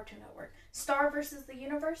on Cartoon Network? Star versus the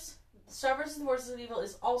Universe? Star vs. the Forces of Evil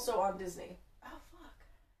is also on Disney. Oh,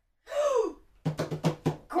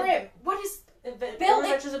 fuck. Grim, what is... Bill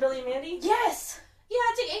Adventures of Billy and Mandy? Yes!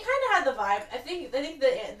 Yeah, it kind of had the vibe. I think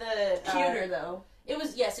the Cuter though. It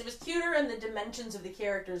was cuter, and the dimensions of the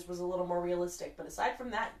characters was a little more realistic. But aside from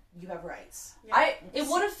that, you have rights. Yeah. It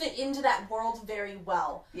would have fit into that world very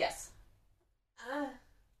well. Yes.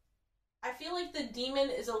 I feel like the demon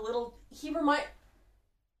is a little. He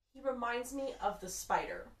reminds me of the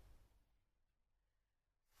spider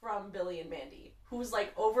from Billy and Mandy, who's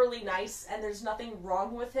like overly nice and there's nothing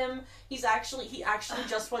wrong with him. He actually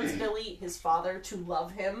just wants Billy, his father, to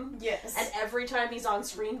love him. Yes. And every time he's on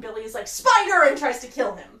screen, Billy is like, "Spider!" and tries to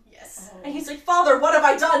kill him. Yes. And he's like, "Father, what have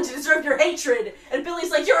I done to deserve your hatred?" And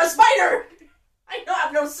Billy's like, "You're a spider! I don't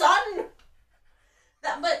have no son!"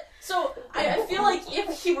 So I feel like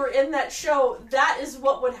if he were in that show, that is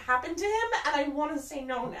what would happen to him, and I want to say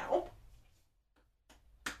no now.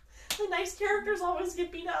 The nice characters always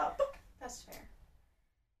get beat up. That's fair.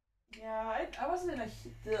 Yeah, I wasn't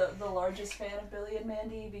the largest fan of Billy and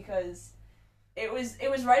Mandy because it was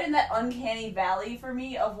right in that uncanny valley for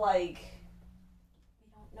me of like, We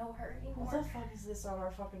don't know her anymore. What the fuck is this on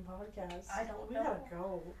our fucking podcast? I don't We know. gotta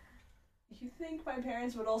go. you think my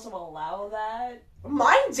parents would also allow that?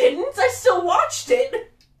 Mine didn't. I still watched it.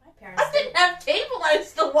 My parents I didn't have cable. I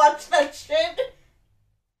still watched that shit.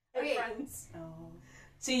 And Okay. Friends. Oh.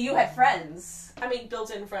 See, you had friends. I mean,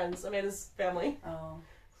 built-in friends. Amanda's family. Oh.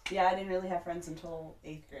 Yeah, I didn't really have friends until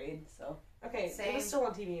 8th grade, so. Okay, it Same. was still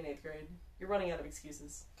on TV in 8th grade. You're running out of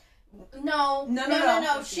excuses. No. No.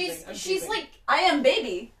 I'm She's teasing. like I am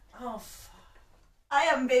baby. Oh, fuck. I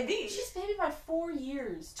am baby. She's baby by 4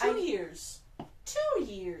 years. 2 years. 2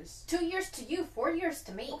 years. 2 years to you, 4 years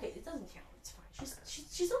to me. Okay, it doesn't count. It's fine.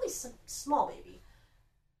 She's only small baby.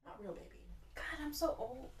 Not real baby. God, I'm so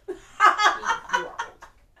old. You are old.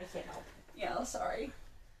 I can't help. Yeah, sorry.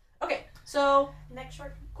 Okay, so, Next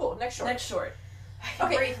short. cool. Next short. Next short. I can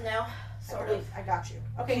Okay. breathe now. I Sort believe of. I got you.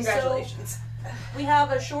 Okay, Congratulations. so we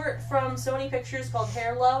have a short from Sony Pictures called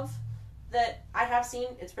Hair Love that I have seen.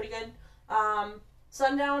 It's pretty good.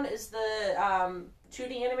 Sundown is the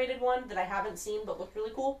 2D animated one that I haven't seen but looked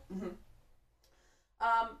really cool.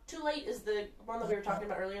 Too Late is the one that we were talking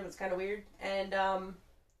about earlier that's kind of weird. And How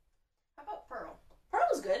about Pearl? Pearl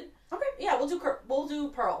is good. Okay, yeah, we'll do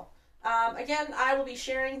Pearl. Again, I will be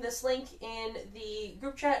sharing this link in the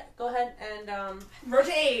group chat. Go ahead and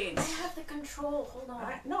Rotate. I have the control. Hold on.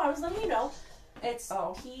 I was letting you know. It's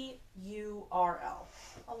Oh. PURL.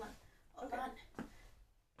 Hold on. Hold on.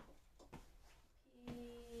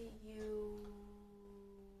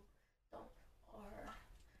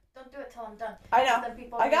 Don't do it till I'm done. I know. Then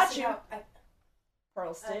people I got see you. how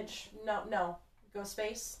Pearl Stitch. No. Go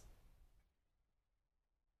space.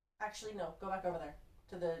 Actually, no. Go back over there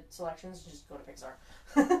to the selections. Just go to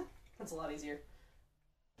Pixar. That's a lot easier.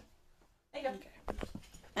 There you go. Okay.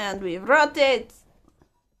 And we wrote it.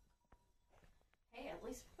 Hey, at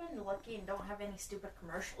least we've been lucky and don't have any stupid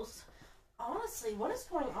commercials. Honestly, what is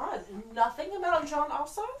going on? Nothing about John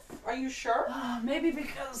Ossoff? Are you sure? Maybe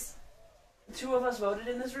because 2 of us voted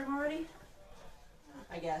in this room already?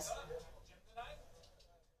 I guess.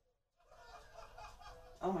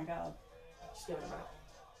 Oh my god. Just give it a minute.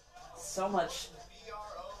 So much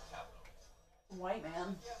white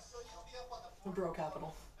man. The bro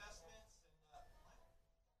capital.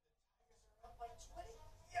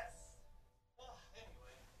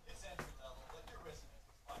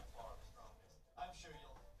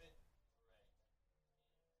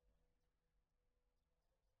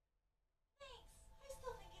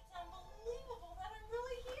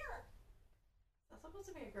 That's supposed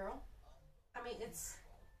to be a girl. I mean,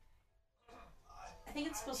 I think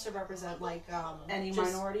it's supposed to represent, like, Any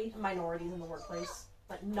just minority? minorities in the workplace.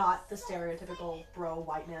 Like, not the stereotypical bro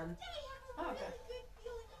white man. Oh, okay.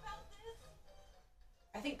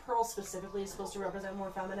 I think Pearl specifically is supposed to represent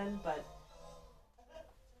more feminine, but...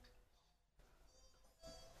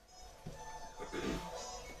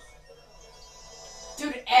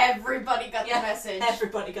 Dude, everybody got the message.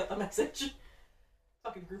 Everybody got the message.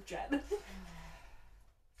 Fucking group chat. Group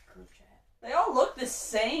chat. They all look the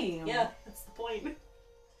same. Yeah, that's the point.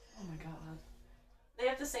 Oh my god. They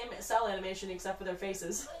have the same cell animation except for their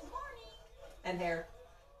faces. And hair.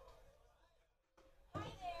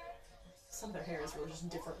 Some of their hair is really just a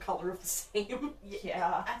different color of the same.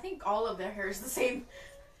 Yeah. I think all of their hair is the same.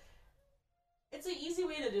 It's an easy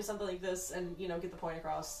way to do something like this and, you know, get the point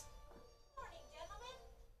across.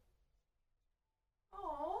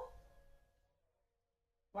 Aww.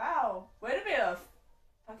 Wow. Way to be a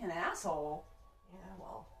fucking asshole. Yeah,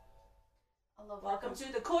 well. I love Welcome her.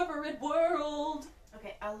 to the corporate world!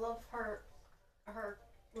 Okay, I love her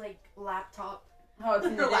like laptop. Oh, it's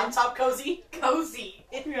Her laptop cozy. Cozy.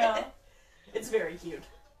 Yeah. It's very cute.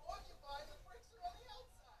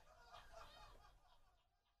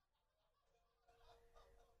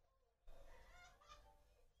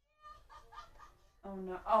 Oh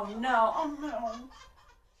no. Oh no. Oh no.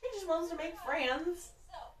 She just wants to make friends.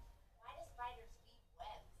 So, why do spiders weave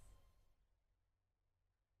webs?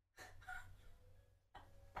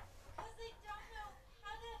 Because they don't know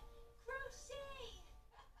how to crochet.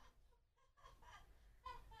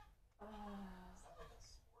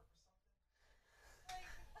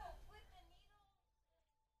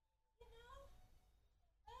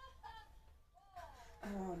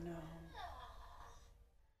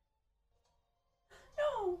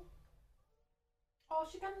 Oh,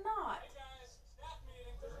 she got a knot.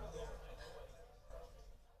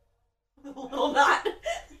 A little knot.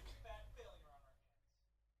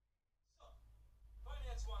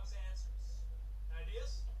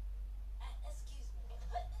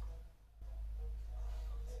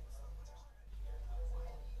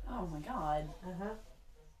 Oh my god. Uh-huh.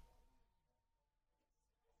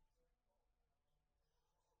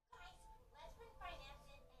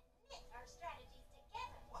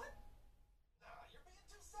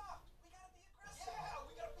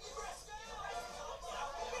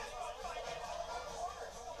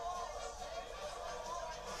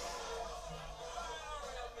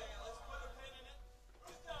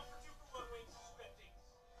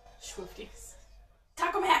 Swifties.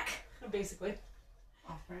 Taco Mac. Basically.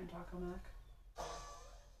 Off-brand Taco Mac.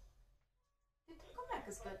 Dude, Taco Mac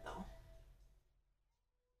is good though.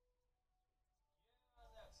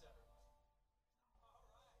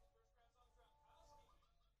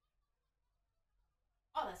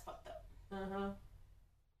 Oh, that's fucked up. Uh-huh.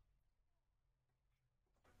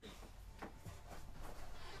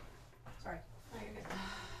 Sorry. Oh, you're good.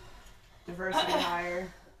 Diversity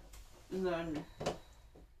hire. And then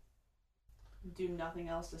do nothing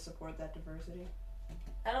else to support that diversity.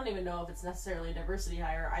 I don't even know if it's necessarily a diversity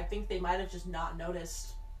hire. I think they might have just not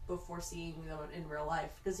noticed before seeing them in real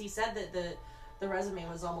life. Because he said that the resume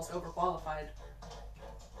was almost overqualified.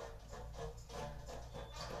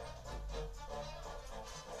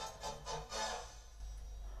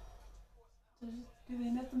 Do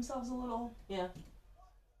they knit themselves a little? Yeah.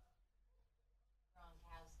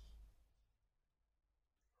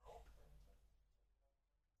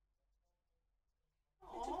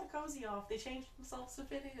 They took the cozy off. They changed themselves to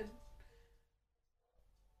fit in.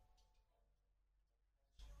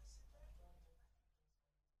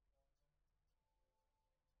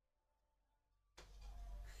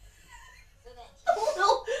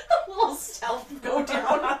 A little stealth go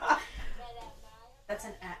down. That's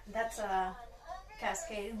a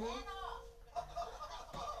cascade.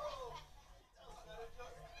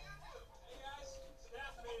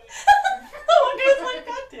 Oh, okay, like,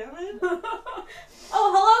 God damn it. Oh,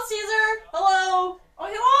 hello, Caesar. Hello. Oh,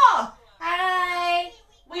 hello! Hi.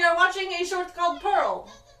 We are watching a short called Pearl.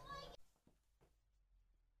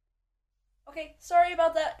 Okay, sorry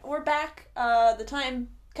about that. We're back. The time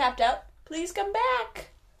capped out. Please come back.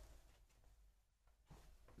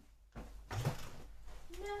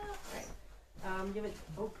 Give it.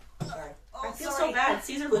 Oh, sorry. I feel sorry. so bad.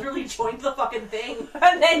 Caesar literally joined the fucking thing.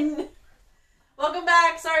 And then. Welcome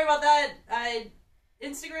back. Sorry about that.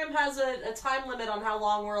 Instagram has a time limit on how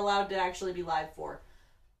long we're allowed to actually be live for.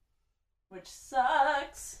 Which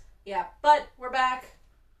sucks. Yeah, but we're back.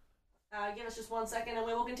 Give us just 1 second and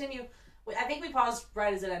we will continue. I think we paused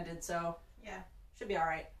right as it ended, so. Yeah. Should be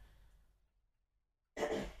alright.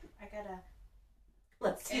 I gotta.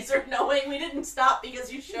 Let Caesar knowing we didn't stop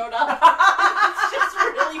because you showed up. It's just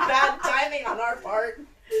really bad timing on our part.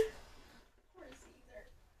 Where's Caesar?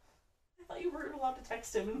 I thought you weren't allowed to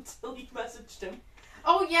text him until you messaged him.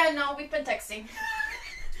 Oh yeah, no, we've been texting.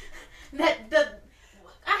 I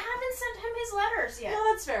haven't sent him his letters yet. No,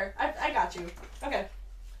 that's fair. I got you. Okay.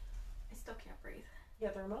 I still can't breathe. You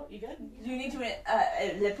got the remote? You good? You need to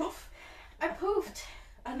le poof. I poofed.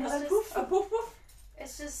 Another just- poof. A poof poof.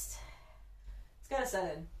 It's just It's gotta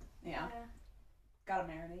set in. Yeah. Gotta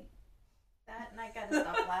marinate. that, and I gotta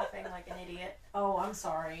stop laughing like an idiot. Oh, I'm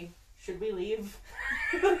sorry. Should we leave?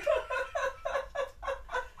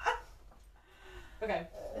 Okay.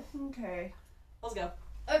 Okay. Let's go.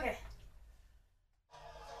 Okay.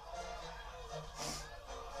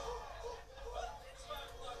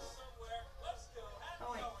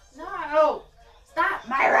 Oh wait. No! Stop,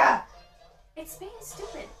 Myra! It's being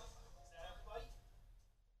stupid.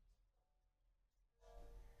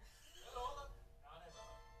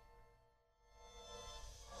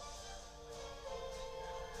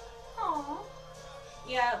 Aww.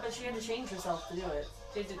 Yeah, but she had to change herself to do it.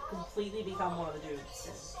 She had to completely become one of the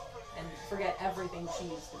dudes and forget everything she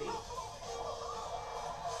used to be.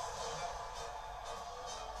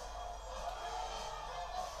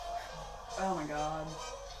 Oh my god.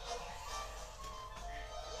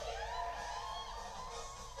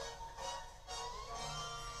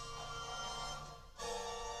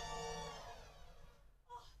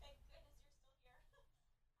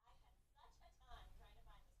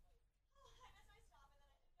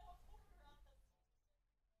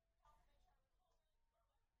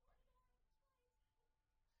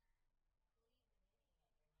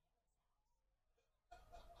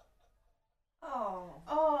 Oh.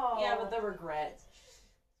 Oh. Yeah, but the regret.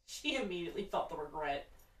 She immediately felt the regret.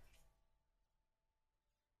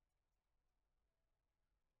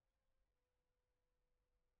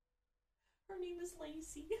 Her name is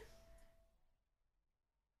Lacey.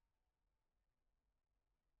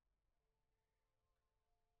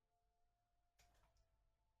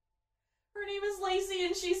 Her name is Lacey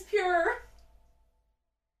and she's pure.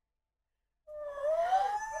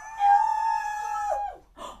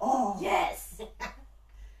 Oh. Yes! Hey,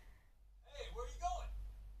 where are you going?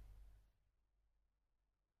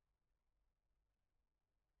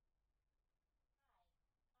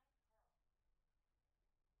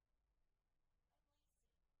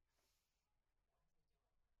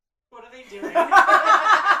 What are they doing?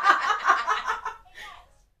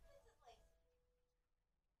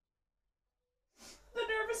 The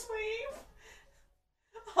nervous wave.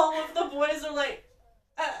 All of the boys are like,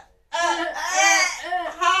 hi.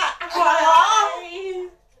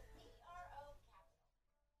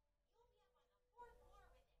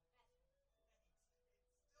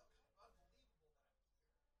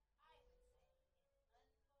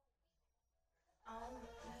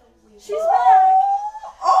 She's back.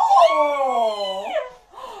 Oh!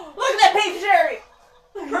 Look at that pink cherry!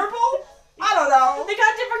 Purple? I don't know. They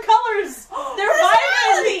got different colors. They're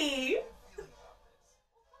vibrant.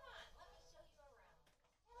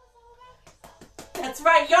 That's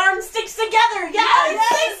right. Yarn sticks together. Yes,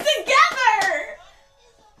 Yes. sticks together.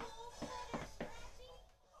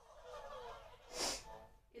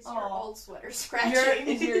 Is your Aw. old sweater scratching?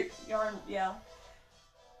 Is your yarn, yeah.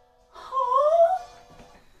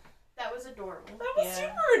 That was adorable. That was Yeah.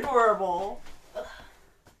 super adorable.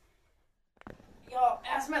 Y'all,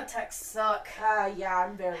 asthma attacks suck. Yeah,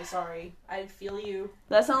 I'm very sorry. I feel you.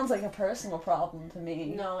 That sounds like a personal problem to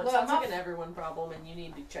me. No, it Look, sounds I'm like off- an everyone problem, and you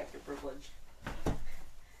need to check your privilege.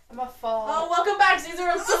 I'm a fall. Oh, welcome back, Caesar.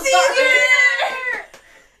 I'm so sorry.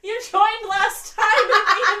 You joined last time,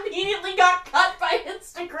 and we immediately got cut by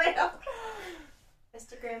Instagram.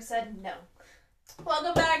 Instagram said no.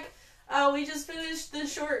 Welcome back. We just finished the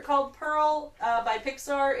short called Pearl by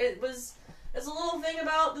Pixar. It's a little thing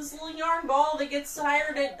about this little yarn ball that gets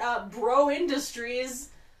hired at Bro Industries,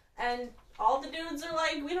 and all the dudes are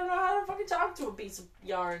like, we don't know how to fucking talk to a piece of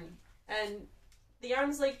yarn. And the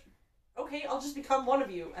yarn's like, okay, I'll just become one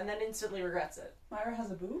of you, and then instantly regrets it. Myra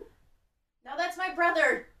has a boob? No, that's my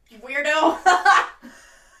brother, you weirdo.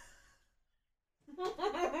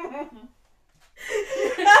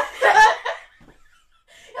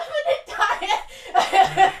 I'm gonna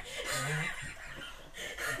die.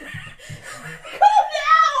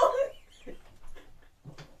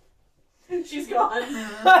 She's gone.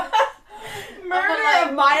 Murder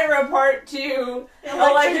of Myra Part 2.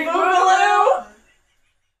 Electric Boogaloo.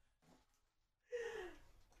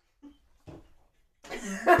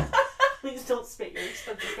 Please don't spit your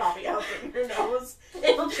expensive coffee out in your nose.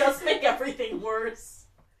 It'll just make everything worse.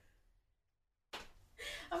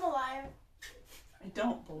 I'm alive. I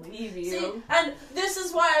don't believe you. See, and this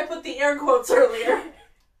is why I put the air quotes earlier.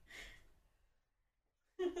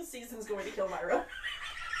 Season's going to kill Myra.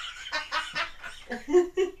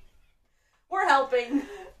 We're helping.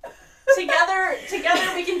 Together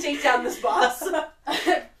we can take down this boss.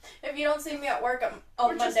 If you don't see me at work on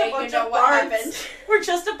We're just Monday, a bunch you know of what barns. happened. We're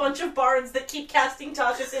just a bunch of barns that keep casting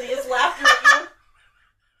Tasha's hideous laughter at you.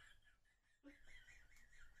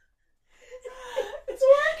 It's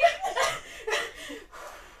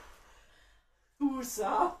working.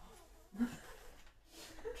 Oosa. I'm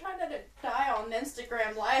trying not to die on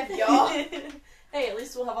Instagram Live, y'all. Hey, at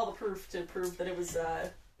least we'll have all the proof to prove that it was, An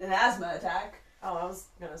asthma attack. Oh, I was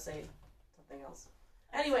gonna say something else.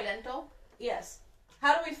 Anyway, Accidental. yes.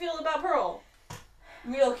 How do we feel about Pearl?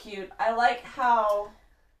 Real cute. I like how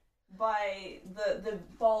by the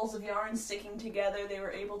balls of yarn sticking together, they were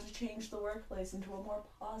able to change the workplace into a more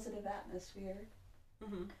positive atmosphere.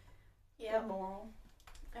 Mm-hmm. Yeah. Good moral.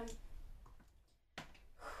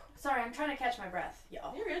 Sorry, I'm trying to catch my breath,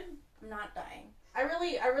 y'all. You're good. I'm not dying. I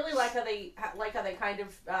really like how they kind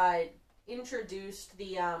of introduced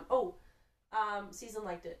the Season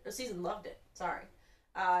liked it. Season loved it. Sorry.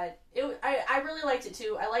 I really liked it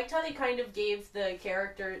too. I liked how they kind of gave the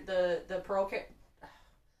character the Pearl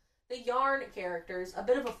the yarn characters a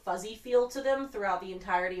bit of a fuzzy feel to them throughout the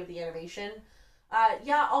entirety of the animation.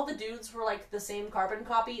 Yeah, all the dudes were like the same carbon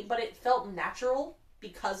copy, but it felt natural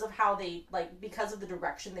because of how they because of the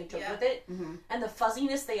direction they took with it, and the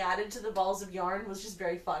fuzziness they added to the balls of yarn was just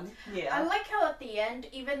very fun. Yeah. I like how at the end,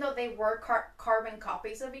 even though they were carbon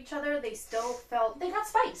copies of each other, they still felt... They got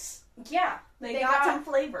spice. Yeah. They got some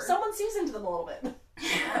flavor. Someone seasoned them a little bit.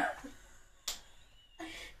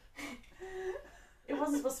 It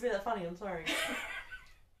wasn't supposed to be that funny, I'm sorry.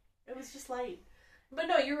 It was just light. But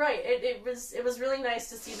no, you're right. It was really nice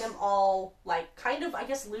to see them all, like, kind of, I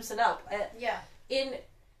guess, loosen up. Yeah.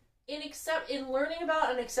 in learning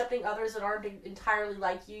about and accepting others that aren't entirely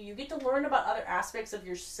like you, you get to learn about other aspects of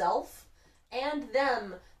yourself and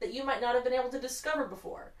them that you might not have been able to discover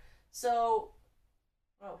before. So,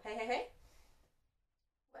 hey.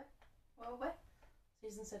 What? Well, what?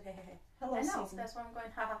 Susan said hey. Hello, I know. Susan. That's why I'm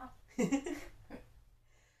going ha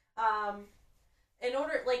ha. In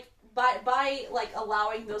order, by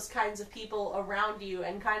allowing those kinds of people around you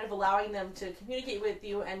and kind of allowing them to communicate with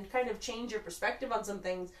you and kind of change your perspective on some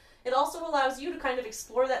things, it also allows you to kind of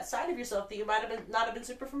explore that side of yourself that you might have not have been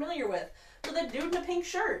super familiar with. So that dude in a pink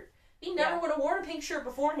shirt, he never would have worn a pink shirt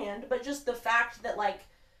beforehand, but just the fact that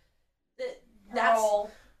that's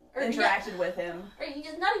Girl interacted with him. Or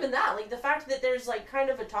not even that, the fact that there's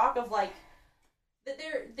kind of a talk of that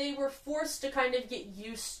they were forced to kind of get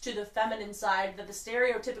used to the feminine side that the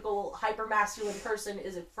stereotypical hyper-masculine person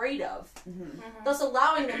is afraid of. Thus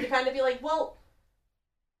allowing them to kind of be well,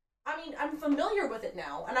 I mean, I'm familiar with it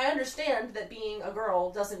now, and I understand that being a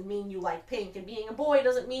girl doesn't mean you like pink, and being a boy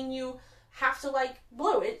doesn't mean you have to like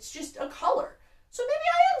blue. It's just a color. So maybe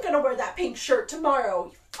I am gonna wear that pink shirt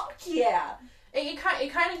tomorrow. Fuck yeah! It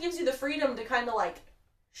kind of gives you the freedom to kind of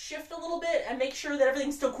shift a little bit and make sure that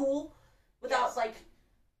everything's still cool without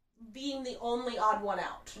being the only odd one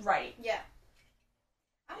out. Right. Yeah.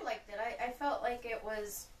 I liked it. I felt like it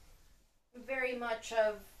was very much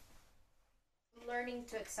of learning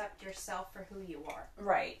to accept yourself for who you are.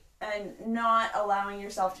 Right. And not allowing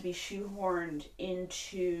yourself to be shoehorned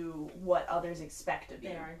into what others expect of you.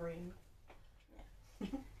 They are green. So.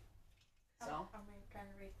 I'm trying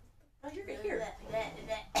to read. Oh, you're good. Here.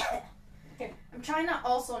 I'm trying to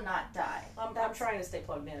also not die. I'm trying to stay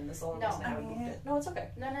plugged in. This is the only reason I haven't moved it. No, it's okay.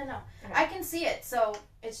 No. Okay. I can see it, so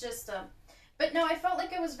it's just but no, I felt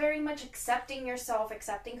like it was very much accepting yourself,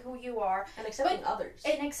 accepting who you are. And accepting others.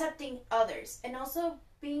 And accepting others. And also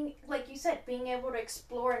being, like you said, being able to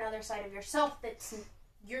explore another side of yourself that's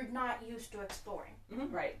you're not used to exploring.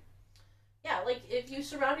 Mm-hmm. Right. Yeah, if you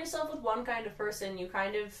surround yourself with one kind of person, you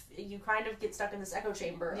kind of get stuck in this echo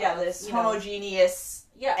chamber. Yeah, this homogeneous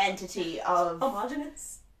entity of...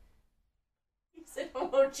 Homogeneous? You said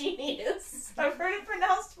homogeneous. I've heard it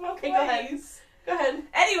pronounced both ways. Go ahead. Go ahead.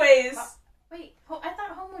 Anyways... Wait, I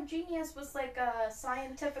thought homogeneous was a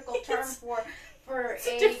scientific term for it's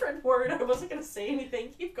a different word. I wasn't going to say anything.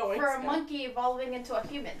 Keep going. For a monkey evolving into a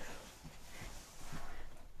human.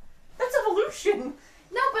 That's evolution.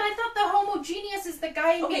 No, but I thought the homogeneous is the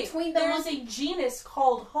guy in between the There's a genus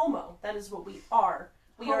called Homo. That is what we are.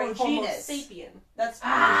 We are a Homo sapien. That's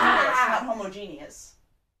genus, not homogeneous.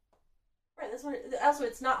 Right, that's what. Also,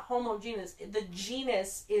 it's not homogeneous. The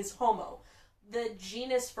genus is Homo. The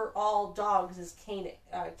genus for all dogs is canine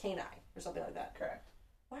or something like that. Correct.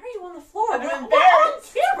 Why are you on the floor? I'm We're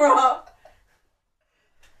embarrassed. on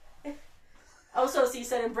camera. Also, he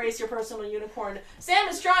said, "Embrace your personal unicorn." Sam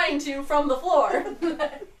is trying to from the floor.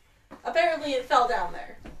 Apparently, it fell down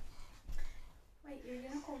there. Wait, your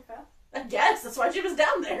unicorn fell? I guess that's why she was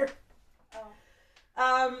down there. Oh.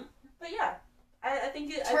 But yeah, I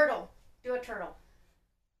think it. Turtle. Do a turtle.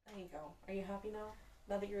 There you go. Are you happy now?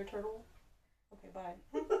 Now that you're a turtle? Okay, bye.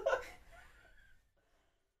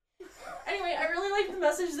 Anyway, I really liked the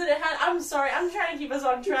message that it had. I'm sorry, I'm trying to keep us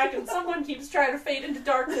on track, and someone keeps trying to fade into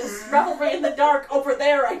darkness. Revelry in the dark over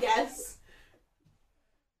there, I guess.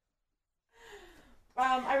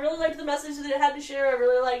 I really liked the message that it had to share. I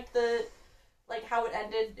really liked how it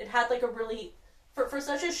ended. It had a really, for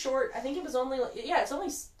such a short, I think it was only, it's only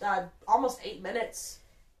almost 8 minutes.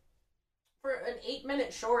 For an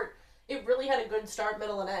 8-minute short, it really had a good start,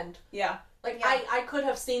 middle, and end. Yeah. I could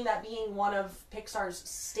have seen that being one of Pixar's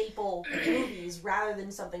staple movies rather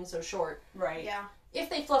than something so short. Right. Yeah. If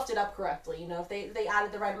they fluffed it up correctly, if they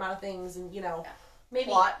added the right amount of things and, maybe...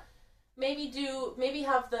 Plot. Maybe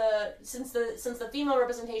have since the female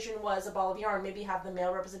representation was a ball of yarn, maybe have the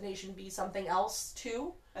male representation be something else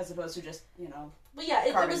too, as opposed to just But yeah,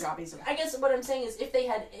 it was. copies of it. I guess what I'm saying is, if they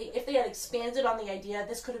had expanded on the idea,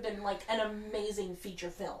 this could have been an amazing feature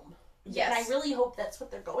film. Yes, and I really hope that's what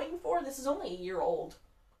they're going for. This is only a year old.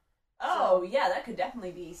 Oh yeah, that could definitely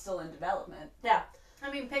be still in development. Yeah,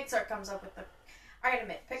 I mean, Pixar comes up with I gotta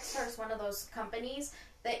admit, Pixar is one of those companies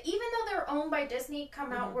that, even though they're owned by Disney,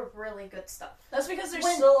 come out with really good stuff. That's because they're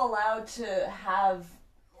still allowed to have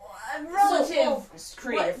relative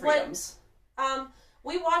creative freedoms.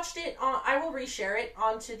 We watched it on. I will reshare it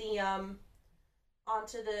onto the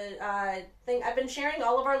thing. I've been sharing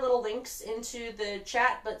all of our little links into the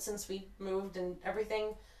chat, but since we moved and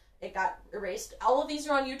everything, it got erased. All of these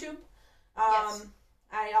are on YouTube. Yes.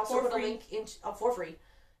 I also put a link into for free.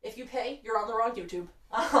 If you pay, you're on the wrong YouTube.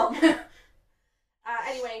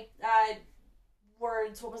 Anyway,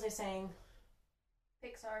 words, what was I saying?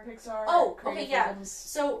 Pixar. Oh, Creative okay, yeah. freedoms.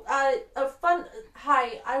 So, I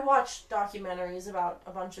watch documentaries about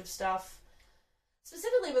a bunch of stuff.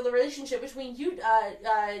 Specifically with the relationship between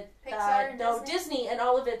Pixar and Disney and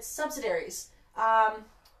all of its subsidiaries.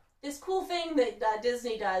 This cool thing that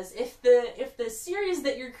Disney does, if the series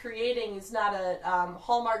that you're creating is not a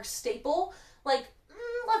Hallmark staple, like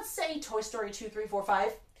let's say Toy Story 2, 3, 4,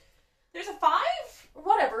 5. There's a 5?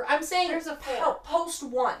 Whatever. I'm saying There's a 4. Post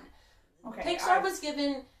 1. Okay. Pixar was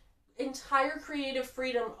given entire creative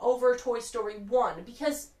freedom over Toy Story 1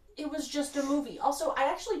 because it was just a movie. Also, I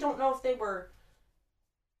actually don't know if they were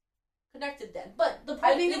connected then, but the point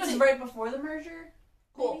I think it was right before the merger.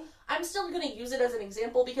 cool. Maybe? I'm still going to use it as an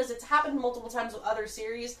example because it's happened multiple times with other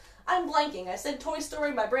series. I'm blanking. I said Toy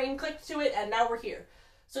Story, my brain clicked to it, and now we're here.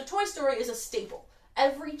 So Toy Story is a staple.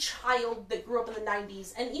 Every child that grew up in the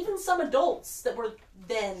 90s, and even some adults that were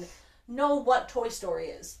then, know what Toy Story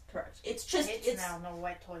is. Correct. It's just... Kids now know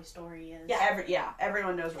what Toy Story is. Yeah.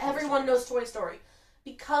 Everyone knows what Everyone knows Toy Story.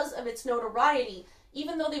 Because of its notoriety,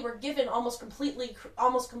 even though they were given almost complete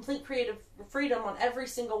creative freedom on every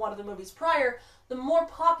single one of the movies prior, the more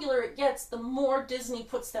popular it gets, the more Disney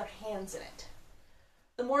puts their hands in it.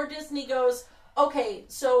 The more Disney goes, okay,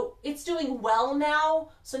 so it's doing well now,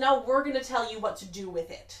 so now we're going to tell you what to do with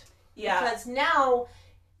it. Yeah. Because now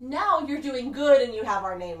you're doing good and you have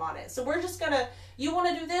our name on it. So we're just going to, you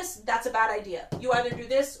want to do this? That's a bad idea. You either do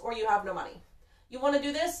this or you have no money. You want to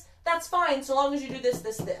do this? That's fine, so long as you do this,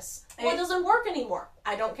 this, this. Well, it doesn't work anymore.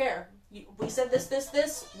 I don't care. We said this, this,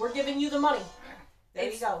 this. We're giving you the money.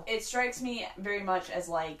 There you go. It strikes me very much as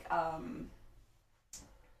like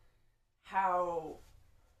how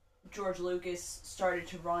George Lucas started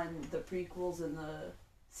to run the prequels and the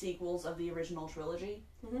sequels of the original trilogy.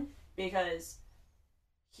 Mm-hmm. Because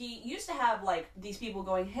he used to have, like, these people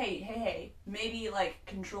going, hey, maybe, like,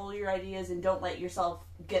 control your ideas and don't let yourself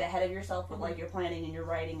get ahead of yourself with, like, your planning and your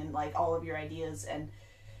writing and, like, all of your ideas. And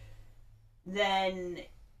then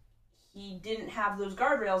he didn't have those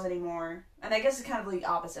guardrails anymore. And I guess it's kind of the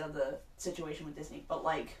opposite of the situation with Disney. But,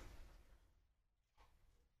 like...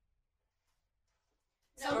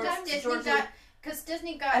 Sometimes Disney got... Because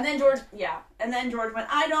Disney got... And then George went,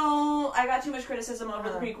 I got too much criticism over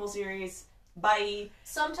the prequel series. Bye.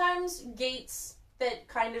 Sometimes gates that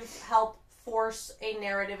kind of help force a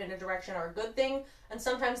narrative in a direction are a good thing, and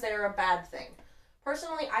sometimes they are a bad thing.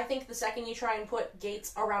 Personally, I think the second you try and put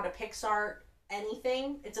gates around a Pixar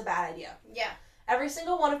anything, it's a bad idea. Yeah. Every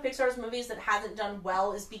single one of Pixar's movies that hasn't done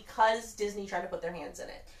well is because Disney tried to put their hands in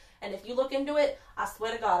it. And if you look into it, I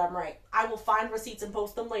swear to God, I'm right. I will find receipts and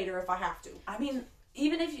post them later if I have to. I mean,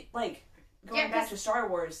 even if you, like, going back to Star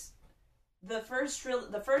Wars, the first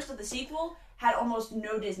of the sequel had almost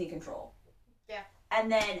no Disney control. Yeah.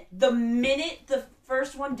 And then the minute the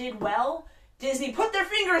first one did well, Disney put their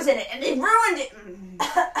fingers in it and they ruined it.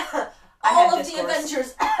 All of the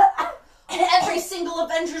Avengers, every single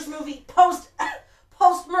Avengers movie post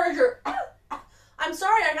merger. I'm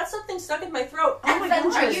sorry, I got something stuck in my throat.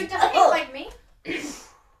 Avengers. Are you dying like me?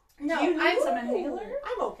 No, Do you need some inhaler?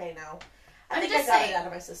 I'm okay now. I I'm think just I got saying, it out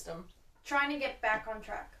of my system. trying to get back on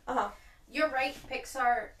track. Uh-huh. You're right,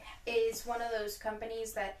 Pixar is one of those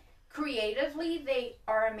companies that creatively they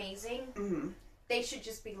are amazing. Mm-hmm. They should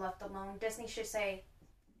just be left alone. Disney should say,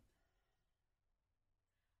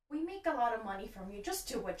 we make a lot of money from you, just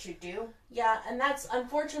do what you do. Yeah, and that's,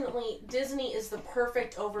 unfortunately, Disney is the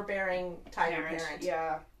perfect overbearing type of parent.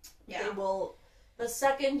 Yeah. Yeah. They will, the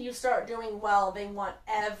second you start doing well, they want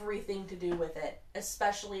everything to do with it,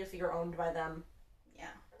 especially if you're owned by them. Yeah.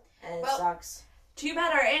 And it Well, sucks. Too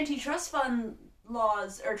bad our antitrust fund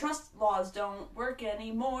laws, or trust laws, don't work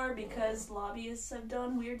anymore because lobbyists have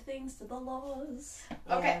done weird things to the laws.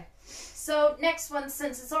 Okay. So, next one,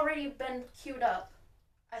 since it's already been queued up,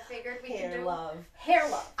 I figured we could do Love. Hair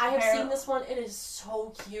Love. I have Hair- seen this one. It is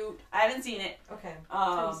so cute. I haven't seen it. Okay.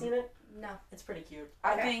 Have you seen it? No. It's pretty cute.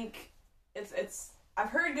 I Okay. think it's I've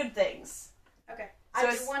heard good things. Okay. So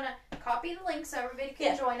I just want to copy the link so everybody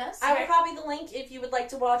can Yeah. join us. I will copy the link if you would like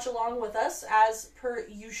to watch along with us, as per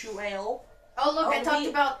usual. Oh, look, I talked we-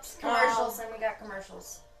 about commercials and we got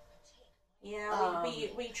commercials. Yeah,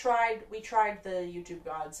 we tried the YouTube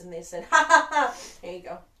gods, and they said, ha ha ha. There you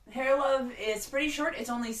go. Hair Love is pretty short. It's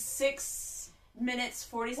only 6 minutes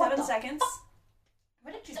 47 seconds.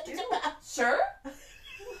 What did you do? Sure.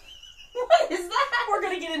 What is that? We're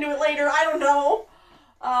gonna get into it later. I don't know.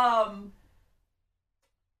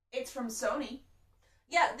 It's from Sony.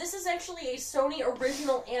 Yeah, this is actually a Sony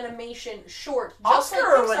original animation short, Oscar like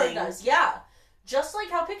Pixar winning. does. Yeah, just like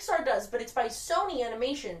how Pixar does, but it's by Sony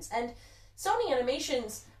Animations. And Sony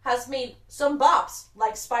Animations has made some bops,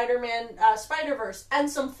 like Spider-Man, Spider-Verse, and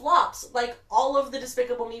some flops, like all of the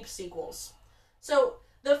Despicable Me sequels. So,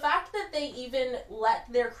 the fact that they even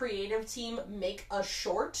let their creative team make a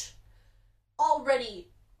short already...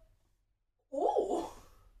 Ooh!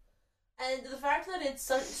 And the fact that it's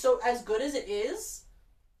so as good as it is...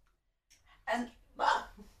 And...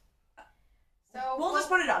 So we'll just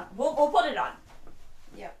put it on. We'll put it on.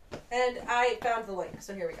 Yep. And I found the link,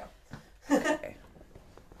 so here we go. Okay.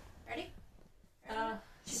 Ready?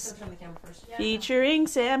 She's gonna turn the camera first. Yeah. Featuring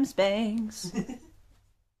Sam Spanks.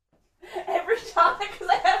 Every time, because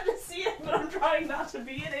I have to see it, but I'm trying not to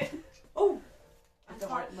be in it. Oh!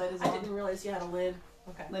 Lid is on. I didn't realize you had a lid.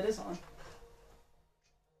 Okay. Lid is on.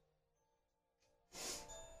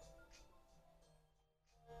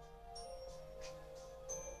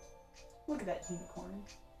 Look at that unicorn.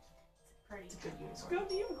 Pretty. It's a good unicorn.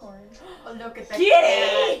 Good unicorn. Oh, look at that.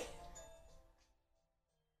 Kitty!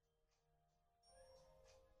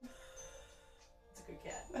 It's a good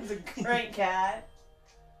cat. That's a great cat.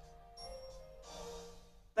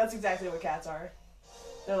 That's exactly what cats are.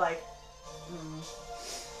 They're like,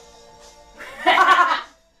 I've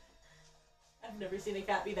never seen a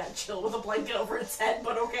cat be that chill with a blanket over its head,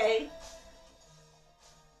 but okay.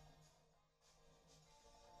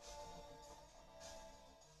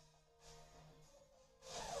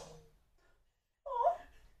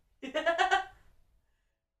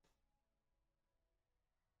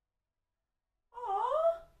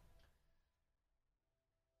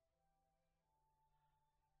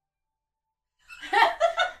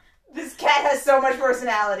 This cat has so much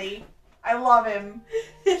personality. I love him.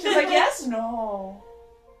 She's like, yes, no.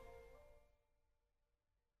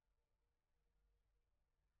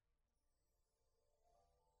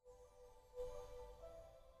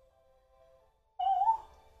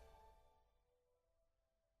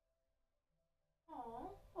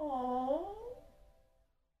 Oh.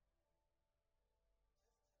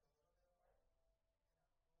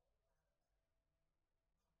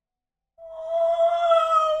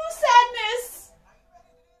 Oh, sadness.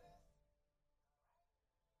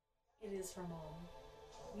 It is her mom.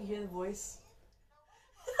 You hear the voice?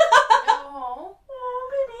 No. Oh,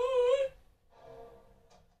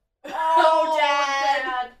 baby. Oh,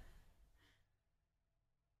 Dad.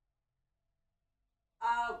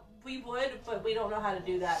 We would, but we don't know how to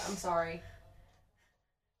do that. I'm sorry.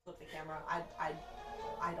 Flip the camera. I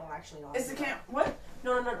don't actually know. How Is to the do cam? that. What?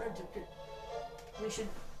 No. We should.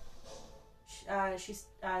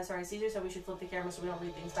 Sorry. Caesar said we should flip the camera so we don't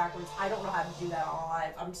read things backwards. I don't know how to do that on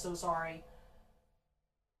live. I'm so sorry.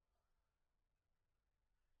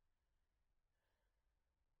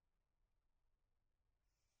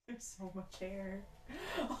 There's so much hair.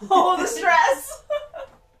 Oh, the stress.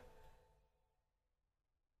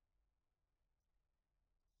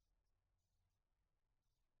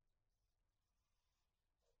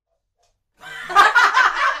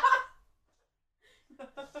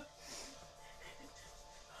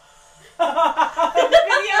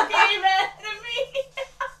 Video game enemy.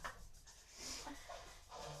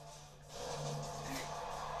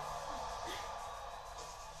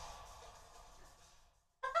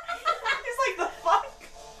 He's like, the fuck?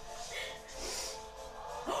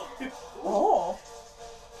 Oh.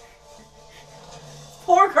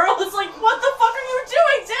 Poor girl is like, what the fuck are you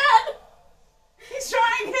doing, Dad? He's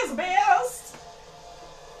trying his best.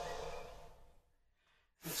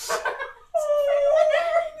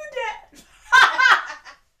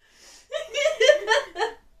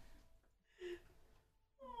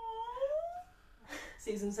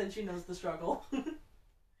 Susan said she knows the struggle.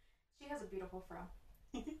 She has a beautiful fro.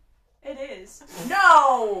 It is.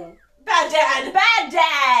 No! Bad dad! Bad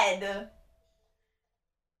dad!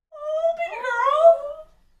 Oh, baby girl!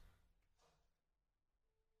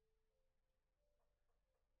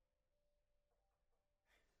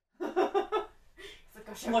 It's like,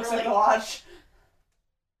 gosh, I Looks really- at the watch.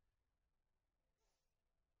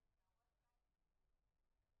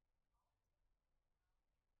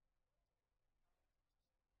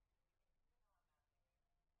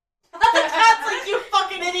 The cat's like, you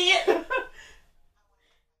fucking idiot!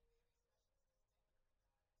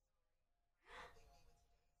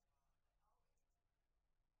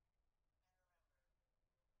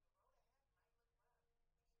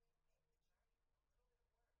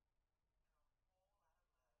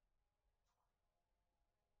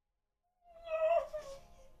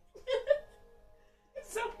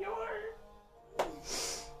 It's so pure.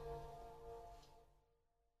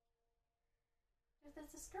 Does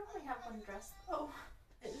this girl only have one dress? Oh.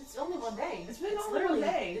 It's only one day. It's been only literally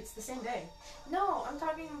one day. It's the same day. No, I'm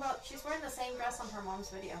talking about she's wearing the same dress on her mom's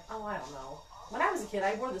video. Oh, I don't know. When I was a kid,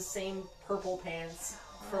 I wore the same purple pants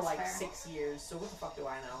for That's like fair. 6 years. So what the fuck do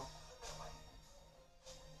I know?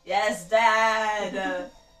 Yes, Dad.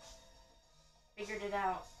 Figured it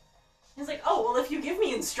out. He's like, oh well, if you give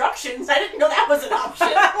me instructions, I didn't know that was an option.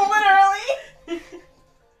 Literally.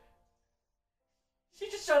 She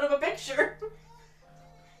just showed him a picture.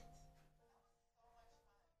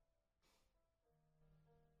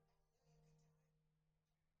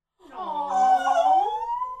 Aww.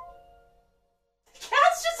 The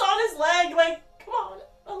cat's just on his leg, like, come on,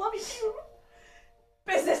 I love you too.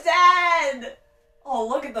 Business Dad. Oh,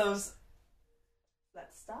 look at those.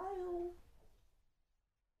 That style.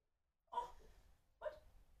 Oh, what?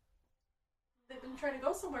 They've been trying to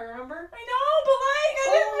go somewhere, remember? I know, but like, I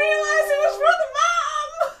didn't realize it was for the mom.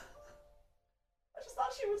 I just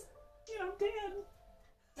thought she was, dead.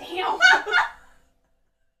 Damn.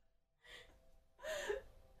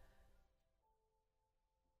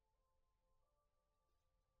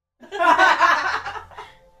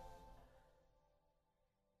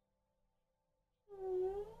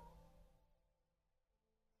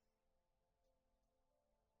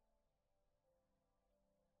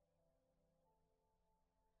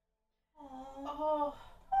 Oh.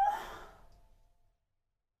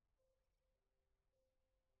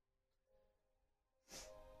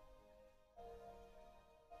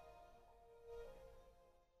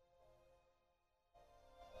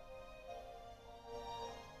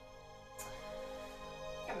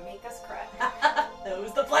 Gonna make us cry. That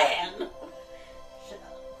was the plan. Shut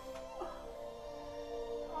up.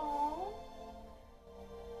 Aww.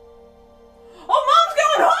 Oh, Mom's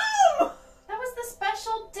going home. That was the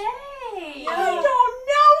special day. I don't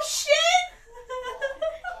know shit.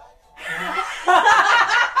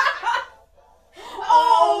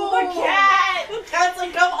 Oh, the cat. The cat's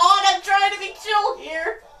like, come on, I'm trying to be chill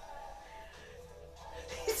here.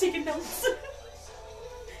 He's taking notes.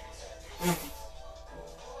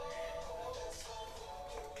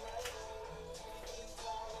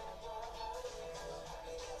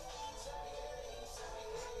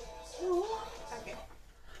 Okay.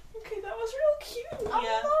 Okay, that was real cute. Yeah.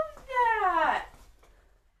 I love that.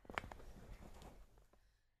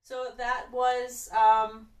 So that was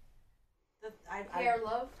Hair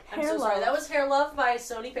love. I'm so sorry. That was Hair Love by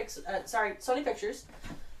Sony Pictures.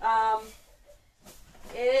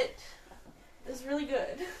 It is really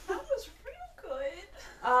good. That was real good.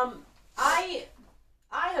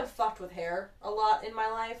 I have fucked with hair a lot in my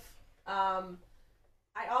life.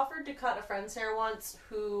 I offered to cut a friend's hair once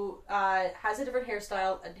who has a different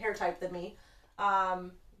hairstyle and hair type than me.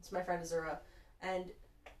 It's my friend Azura, and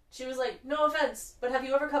she was like, "No offense, but have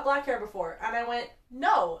you ever cut black hair before?" And I went,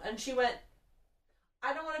 "No," and she went,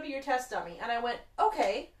 "I don't want to be your test dummy." And I went,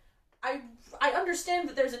 "Okay, I understand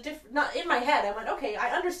that there's a not in my head." I went, "Okay, I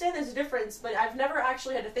understand there's a difference, but I've never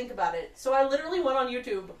actually had to think about it." So I literally went on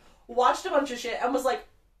YouTube, watched a bunch of shit, and was like,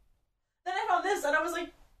 then I found this, and I was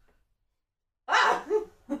like, ah.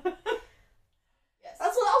 Yes.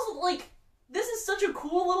 That's what also like. This is such a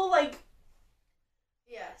cool little like.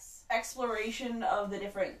 Yes. Exploration of the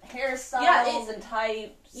different hairstyles Yeah, and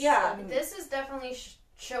types. Yeah. and- This is definitely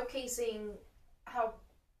showcasing how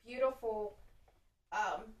beautiful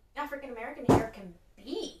African American hair can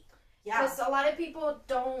be. Yeah. Because a lot of people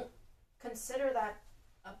don't consider that.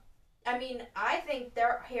 I mean, I think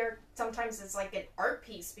their hair sometimes is like an art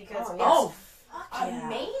piece because Oh, it's yeah. Oh, fuck yeah.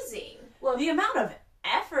 amazing. Well, the amount of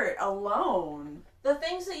effort alone. The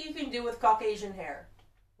things that you can do with Caucasian hair,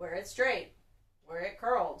 where it's straight, where it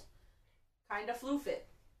curled, kind of floof it,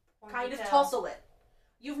 kind of Ponytail. tussle it.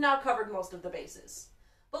 You've now covered most of the bases.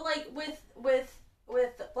 But like with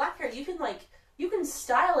black hair, you can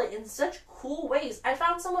style it in such cool ways. I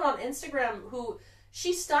found someone on Instagram who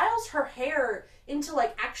she styles her hair into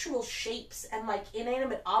like actual shapes and like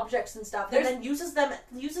inanimate objects and stuff, and then uses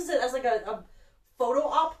it as like a photo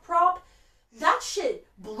op prop. That shit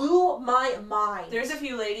blew my mind. There's a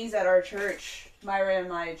few ladies at our church, Myra and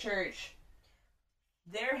my church.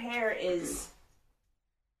 Their hair is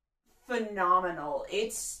phenomenal.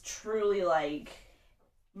 It's truly like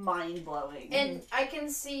mind-blowing. And I can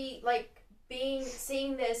see, like,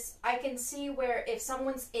 seeing this, I can see where if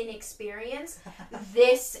someone's inexperienced,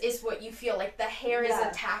 this is what you feel. Like, the hair is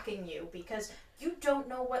attacking you because you don't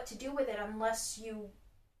know what to do with it unless you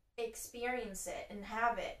experience it and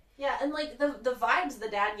have it. Yeah, and like the vibes the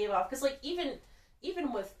dad gave off, because like even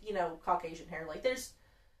with, you know, Caucasian hair, like the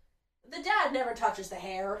dad never touches the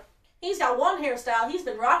hair. He's got one hairstyle. He's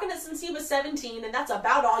been rocking it since he was 17, and that's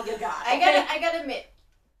about all you got. I gotta admit,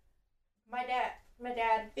 my dad, My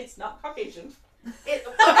dad. It's not Caucasian. Okay,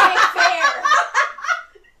 fair.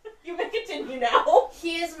 You may continue now.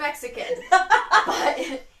 He is Mexican. But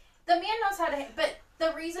the man knows how to... But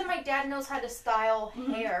the reason my dad knows how to style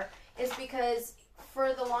hair is because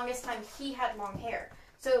for the longest time he had long hair.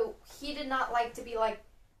 So he did not like to be like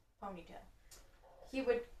ponytail. He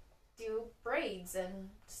would do braids and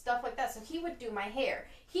stuff like that. So he would do my hair.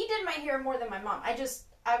 He did my hair more than my mom. I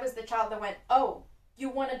was the child that went, oh, you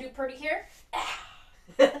want to do pretty hair?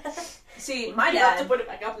 See, my You have dad. to put it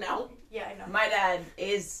back up now. Yeah, I know. My dad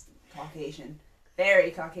is Caucasian.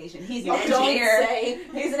 Very Caucasian. He's an Don't engineer. say.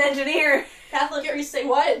 He's an engineer. Catholic priests say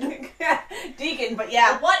what? Deacon, but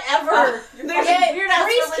yeah. Whatever. There's Yeah, weird ass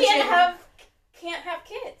priests religion. can't have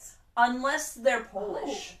kids. Unless they're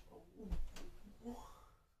Polish.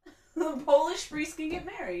 The Polish priests can get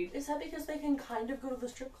married. Is that because they can kind of go to the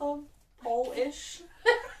strip club? Pole-ish?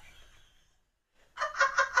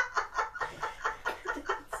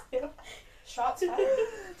 Shots fired.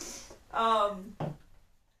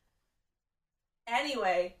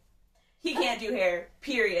 Anyway, he can't do hair.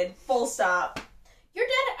 Period. Full stop. Your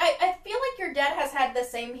dad, I feel like your dad has had the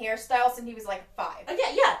same hairstyle since he was like 5.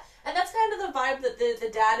 Yeah. And that's kind of the vibe that the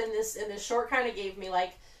dad in this short kind of gave me.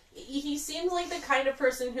 Like, he seems like the kind of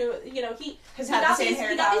person who, you know, he got these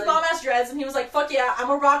bomb-ass dreads, and he was like, fuck yeah, I'm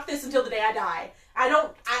gonna rock this until the day I die. I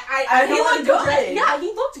don't he want to looked do dreads. Yeah, he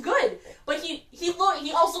looked good. But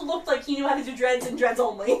he also looked like he knew how to do dreads and dreads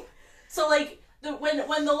only. So, like, when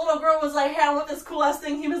the little girl was like, hey, I want this cool-ass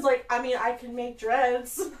thing, he was like, I mean, I can make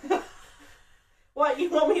dreads. What, you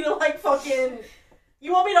want me to, like, fucking...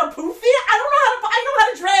 You want me to poof it? I know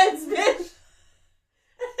how to dreads, bitch.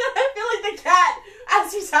 I feel like the cat,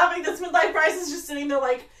 as he's having this midlife crisis, just sitting there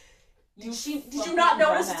like, did you not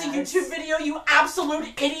notice it's a YouTube video, you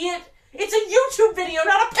absolute idiot? It's a YouTube video,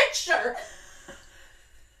 not a picture.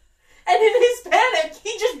 And in his panic,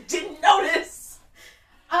 he just didn't notice.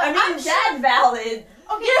 I mean, dad valid.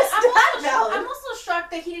 Okay, Yes, I'm valid. also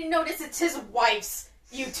shocked that he didn't notice it's his wife's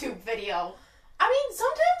YouTube video. I mean,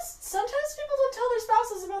 sometimes people don't tell their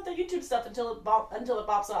spouses about their YouTube stuff until it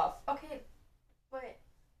pops off. Okay, but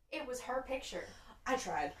it was her picture. I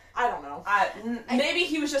tried. I don't know. Maybe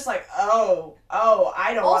he was just like, oh,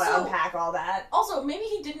 I don't want to unpack all that. Also, maybe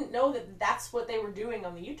he didn't know that that's what they were doing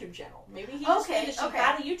on the YouTube channel. Maybe he just knew that she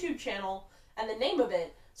had a YouTube channel and the name of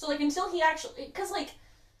it. So, like, until he actually... Because, like,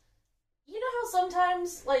 you know how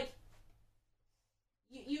sometimes, like,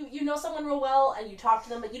 you know someone real well and you talk to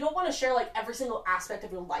them, but you don't want to share, like, every single aspect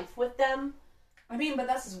of your life with them? I mean, but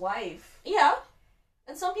that's his wife. Yeah.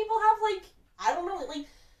 And some people have, like, I don't know, like...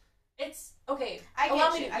 It's okay.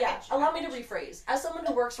 Allow me to rephrase. As someone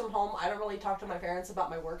who works from home, I don't really talk to my parents about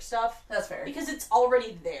my work stuff. That's fair. Because it's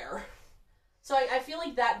already there. So I feel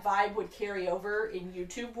like that vibe would carry over in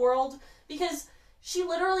YouTube world. Because she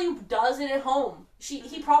literally does it at home.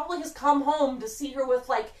 He probably has come home to see her with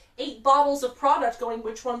like 8 bottles of product going,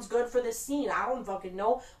 which one's good for this scene? I don't fucking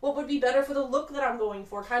know. What would be better for the look that I'm going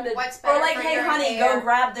for? Kind of. What's better or like, for hey your honey, hair? go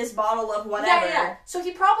grab this bottle of whatever. Yeah. So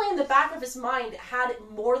he probably in the back of his mind had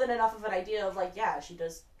more than enough of an idea of like, yeah, she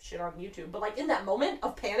does shit on YouTube. But like in that moment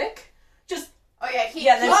of panic, just... Oh yeah, he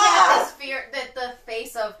there's- had this fear, the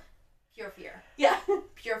face of pure fear. Yeah.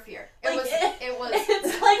 Pure fear. Like, It was...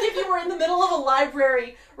 It's like if you were in the middle of a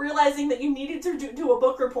library realizing that you needed to do a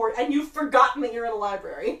book report and you've forgotten that you're in a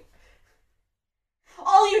library.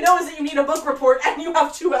 All you know is that you need a book report and you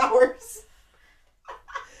have 2 hours.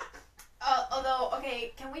 Although,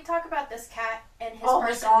 okay, can we talk about this cat and his Oh my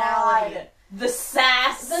personality? God. The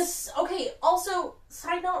sass. Okay, also,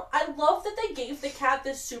 side note, I love that they gave the cat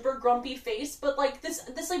this super grumpy face, but like this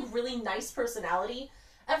like really nice personality.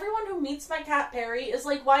 Everyone who meets my cat Perry is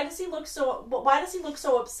like, why does he look so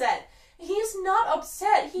upset? He's not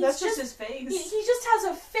upset. That's just his face. He just has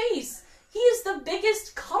a face. He is the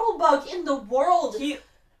biggest cuddle bug in the world.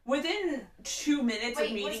 Within 2 minutes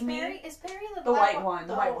of meeting me, Is Perry the the black white one.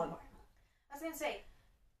 The white one. I was gonna say,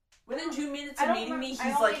 Within 2 minutes I of don't meeting me, remember-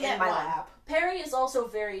 he's I like only in met my one. lap. Perry is also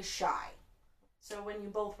very shy. So when you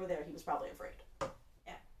both were there, he was probably afraid. no,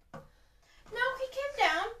 he came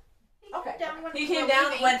down. Okay. He came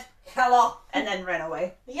down, went hello, and then ran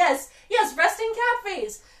away. Yes, resting cat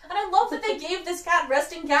face. And I love that they gave this cat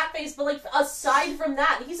resting cat face, but like aside from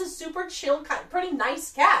that, he's a super chill, pretty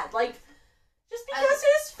nice cat. Like, just because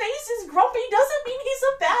his face is grumpy doesn't mean he's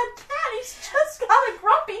a bad cat. He's just got a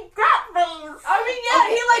grumpy cat face. I mean, yeah,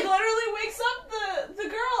 he like literally wakes up the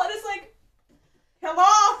girl and is like,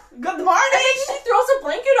 hello, good And morning. then she throws a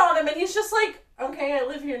blanket on him, and he's just like, okay, I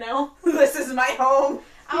live here now. This is my home.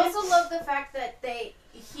 I also love the fact that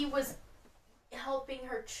he was helping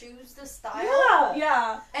her choose the style.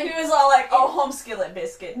 Yeah. And he was all like, "Oh, home skillet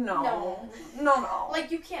biscuit." No.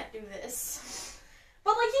 Like, you can't do this.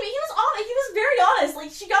 But like he was very honest.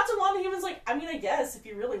 Like she got to one and he was like, I mean, I guess if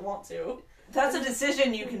you really want to. That's a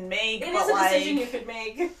decision you can make. It is a decision you could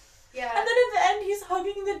make. Yeah. And then at the end, he's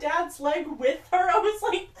hugging the dad's leg with her. I was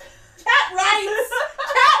like, cat rights!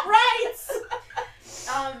 Cat rights!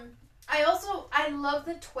 I love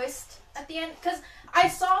the twist at the end, because I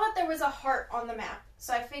saw that there was a heart on the map,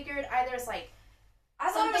 so I figured either it's like,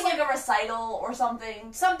 I thought it was like a recital or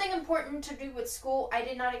something. Something important to do with school. I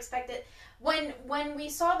did not expect it. When we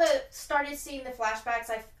started seeing the flashbacks,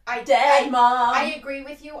 Mom. I agree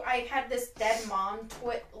with you. I had this dead mom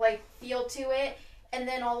feel to it, and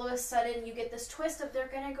then all of a sudden you get this twist of they're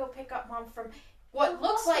gonna go pick up mom from what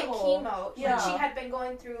looks like chemo. Yeah. Like she had been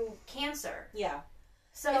going through cancer. Yeah.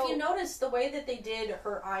 So if you notice the way that they did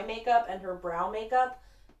her eye makeup and her brow makeup,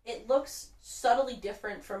 it looks subtly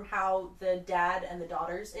different from how the dad and the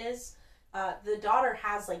daughter's is. The daughter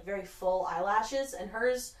has like very full eyelashes, and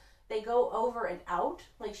hers, they go over and out,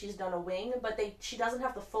 like she's done a wing, but she doesn't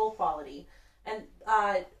have the full quality. And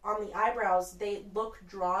on the eyebrows, they look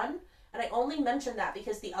drawn, and I only mention that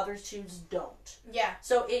because the other twos don't. Yeah.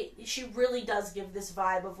 So she really does give this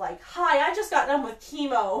vibe of like, hi, I just got done with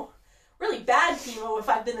chemo. Really bad chemo if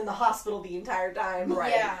I've been in the hospital the entire time.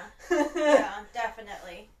 Right. Yeah. Yeah,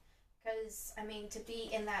 definitely. Because, I mean, to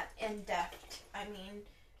be in that in-depth, I mean,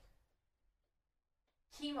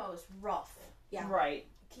 chemo is rough. Yeah. Right.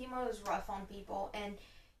 Chemo is rough on people, and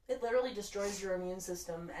it literally destroys your immune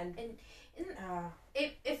system, and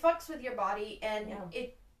it fucks with your body, and yeah.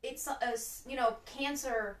 it's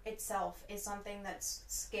cancer itself is something that's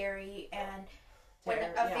scary, and when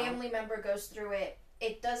a family member goes through it,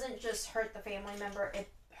 it doesn't just hurt the family member, it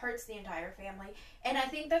hurts the entire family. And I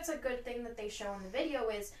think that's a good thing that they show in the video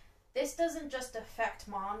is this doesn't just affect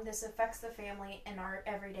mom, this affects the family in our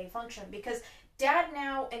everyday function. Because dad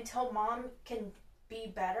now, until mom can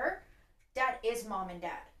be better, dad is mom and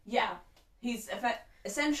dad. Yeah. He's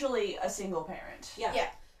essentially a single parent. Yeah. Yeah.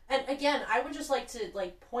 And again, I would just like to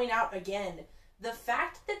point out again, the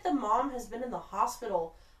fact that the mom has been in the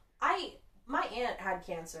hospital. My aunt had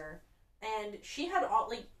cancer, and she had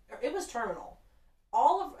it was terminal.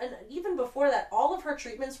 And even before that, all of her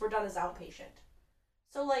treatments were done as outpatient.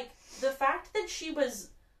 So the fact that she was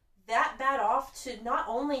that bad off to not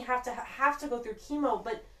only have to go through chemo,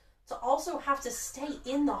 but to also have to stay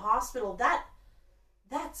in the hospital, that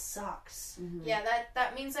sucks. Mm-hmm. Yeah,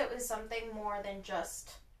 that means it was something more than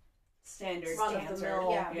just standard run cancer. Of the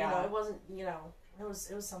mill. Yeah. It wasn't. It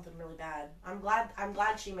was something really bad. I'm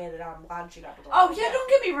glad she made it out. I'm glad she got to go. Oh yeah, don't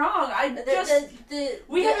get me wrong.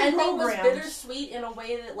 The ending was bittersweet in a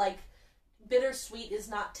way that bittersweet is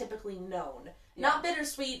not typically known. Yeah. Not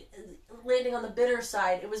bittersweet landing on the bitter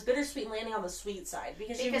side. It was bittersweet landing on the sweet side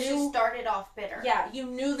because you knew, she started off bitter. Yeah, you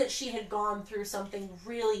knew that she had gone through something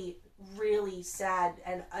really, really sad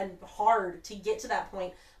and hard to get to that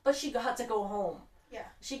point, but she got to go home. Yeah,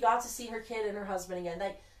 she got to see her kid and her husband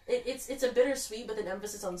again. It's a bittersweet with an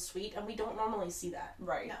emphasis on sweet, and we don't normally see that.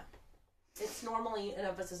 Right. No. It's normally an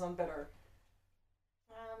emphasis on bitter.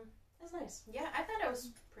 That's nice. Yeah, I thought it was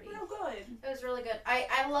pretty real good. It was really good.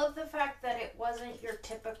 I love the fact that it wasn't your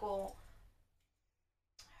typical,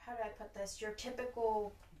 how do I put this? Your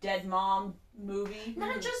typical dead mom movie.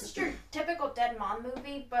 Not just your typical dead mom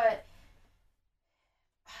movie, but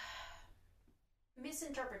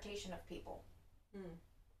misinterpretation of people.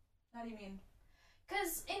 How do you mean?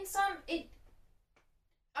 Because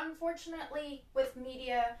unfortunately, with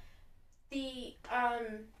media, the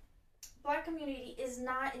Black community is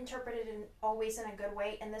not interpreted always in a good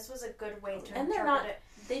way, and this was a good way to interpret it.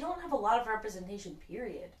 They don't have a lot of representation,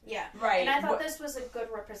 period. Yeah. Right. And I thought this was a good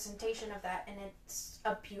representation of that, and it's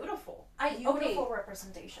a beautiful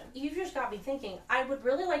representation. You've just got me thinking. I would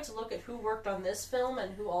really like to look at who worked on this film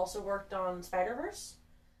and who also worked on Spider-Verse,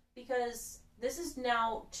 because this is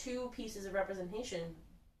now 2 pieces of representation,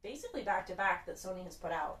 basically back to back, that Sony has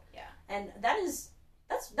put out. Yeah. And that's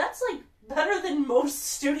better than most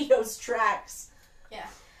studios' tracks. Yeah.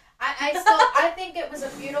 I think it was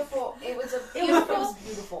beautiful. It was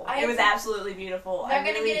beautiful. It was absolutely beautiful. I'm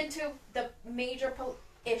going to get into the major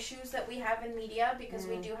issues that we have in media, because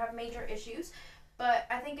we do have major issues. But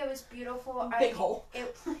I think it was beautiful. Big hole.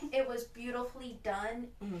 It was beautifully done.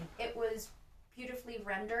 Mm-hmm. It was beautifully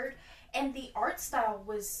rendered. And the art style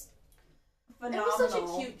was phenomenal. It was such a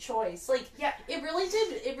cute choice. It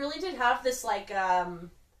really did have this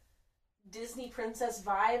Disney princess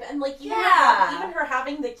vibe, and even her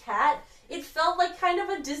having the cat, it felt like kind of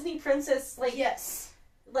a Disney princess. Yes.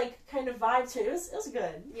 like kind of vibe to it. It was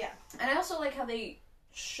good. Yeah. And I also like how they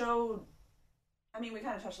showed. I mean, we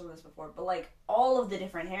kind of touched on this before, but like all of the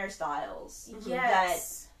different hairstyles that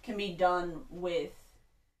can be done with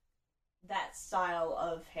that style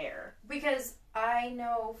of hair. Because I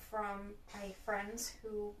know from my friends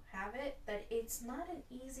who have it that it's not an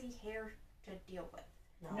easy hair to deal with.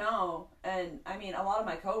 No, and I mean, a lot of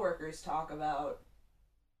my coworkers talk about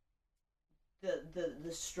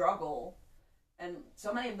the struggle, and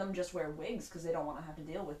so many of them just wear wigs because they don't want to have to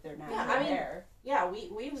deal with their natural hair. Yeah,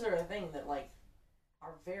 weaves are a thing that like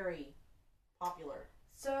are very popular.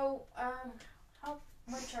 So, how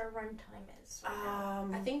much our runtime is right now?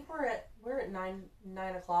 I think we're at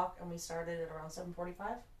 9 o'clock and we started at around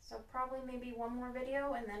 7:45. So probably maybe one more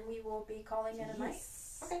video and then we will be calling it a night.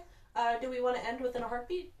 Okay. Do we want to end within a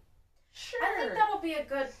heartbeat? Sure. I think that'll be a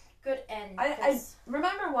good end. I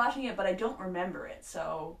remember watching it, but I don't remember it.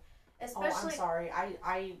 So especially, I'm sorry.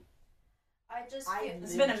 I just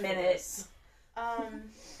it's been a minute.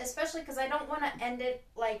 Especially because I don't want to end it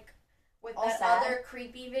like with All that sad. other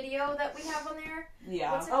creepy video that we have on there.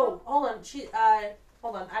 Yeah. What's it hold on.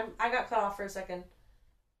 Hold on. I got cut off for a second.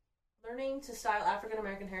 Learning to style African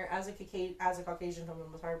American hair as a Caucasian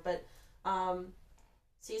woman was hard, but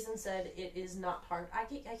Season said it is not hard. I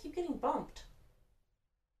keep getting bumped.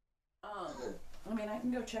 I mean, I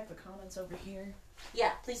can go check the comments over here.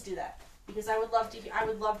 Yeah, please do that because I would love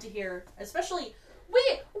to hear, especially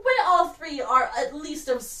we all three are at least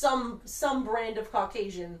of some brand of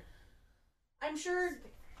Caucasian. I'm sure.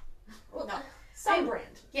 Well, no, some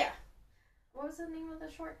brand. Yeah. What was the name of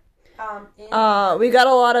the short? We got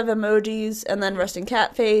a lot of emojis and then resting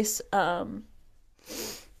cat face.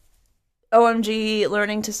 OMG,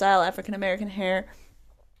 learning to style African American hair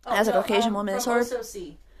as a Caucasian woman is hard.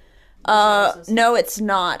 SOC. No, it's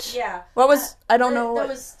not. Yeah. What was I don't know. That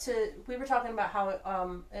was we were talking about how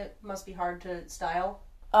it must be hard to style.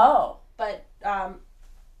 Oh. But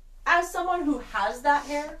as someone who has that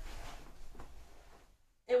hair,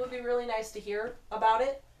 it would be really nice to hear about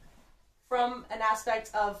it from an aspect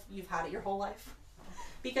of you've had it your whole life.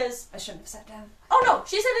 Because I shouldn't have sat down. Oh no,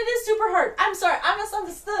 she said it is super hard. I'm sorry, I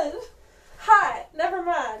misunderstood. Hi, never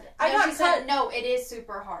mind. She said no, it is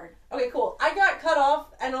super hard. Okay, cool. I got cut off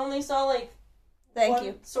and only saw like Thank one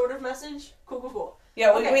you. sort of message. Cool.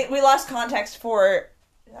 Yeah, Okay. we lost context for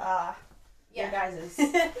You guys.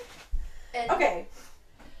 Okay.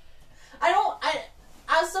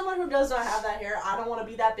 As someone who does not have that hair, I don't want to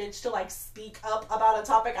be that bitch to like speak up about a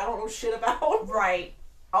topic I don't know shit about. Right.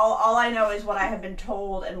 All I know is what I have been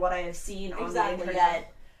told and what I have seen on the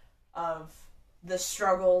internet of the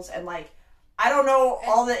struggles and like I don't know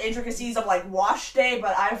all the intricacies of like wash day,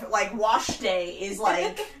 but I've like wash day is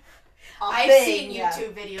like I've seen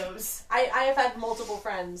YouTube videos. I have had multiple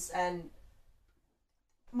friends and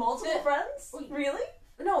friends? Really?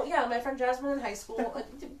 No, yeah, my friend Jasmine in high school.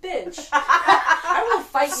 Bitch. I will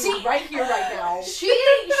fight you right here, right now. She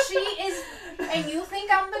is, and you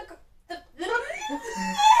think I'm the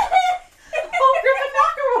Oh, Griffin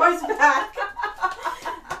McElroy's back.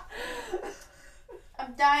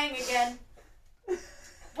 I'm dying again.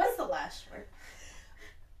 What's the last word?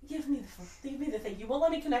 Give me the thing. You won't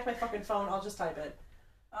let me connect my fucking phone. I'll just type it.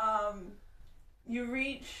 You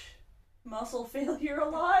reach muscle failure a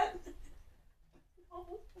lot?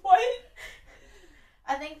 What?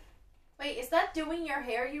 I think. Wait, is that doing your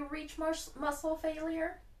hair? You reach muscle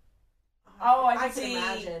failure? Oh, I can see.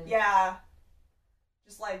 imagine. Yeah.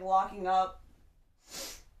 Just like locking up.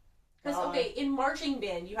 Because, okay, in marching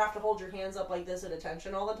band, you have to hold your hands up like this at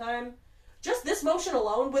attention all the time. Just this motion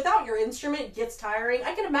alone, without your instrument, gets tiring.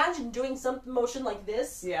 I can imagine doing some motion like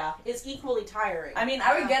this is equally tiring. I mean,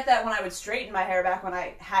 I would get that when I would straighten my hair back when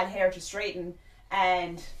I had hair to straighten,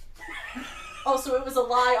 and... Oh, so it was a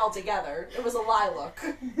lie altogether. It was a lie look.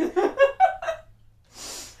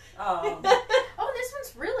 Oh, this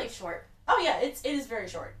one's really short. Oh, yeah, it is very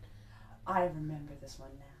short. I remember this one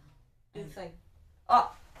now. Do the thing.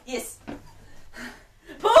 Oh, yes.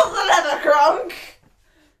 Pull the leather, Kronk!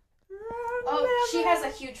 Oh, she has a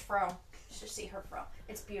huge fro. You should see her fro.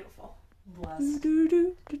 It's beautiful. Bless.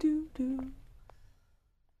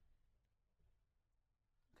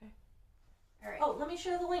 Alright. Oh, let me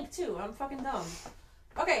share the link, too. I'm fucking dumb.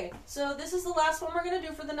 Okay, so this is the last one we're gonna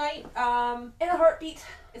do for the night. In a heartbeat.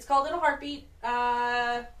 It's called In a Heartbeat.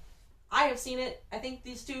 I have seen it. I think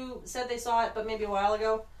these two said they saw it, but maybe a while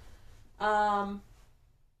ago. I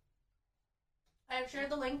have shared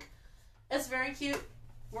the link. It's very cute.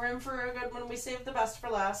 We're in for a good one. We saved the best for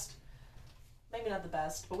last. Maybe not the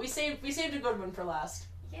best, but we saved a good one for last.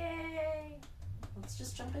 Yay! Let's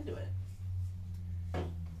just jump into it.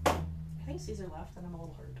 I think Caesar left, and I'm a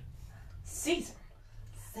little hurt. Caesar.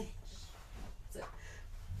 That's it.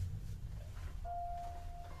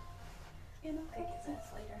 You know, I get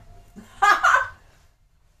this later.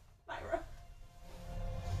 Myra.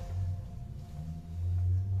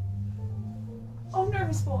 Oh,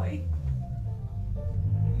 nervous boy.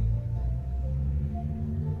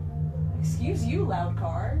 Excuse you, loud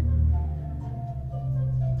car.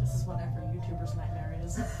 This is what every YouTuber's nightmare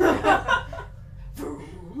is.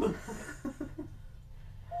 Vroom.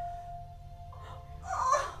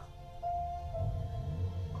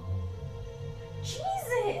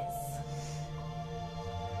 Jesus!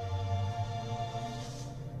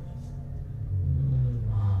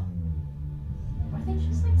 Are they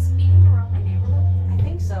just like speeding around my neighborhood? I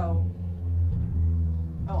think so.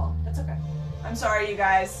 Oh well, it's okay. I'm sorry, you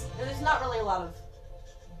guys. There's not really a lot of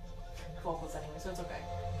vocals anyway, so it's okay.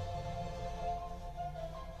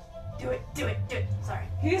 Do it, do it, do it. Sorry.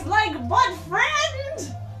 He's like, but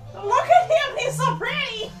friend! Look at him, he's so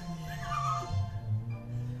pretty!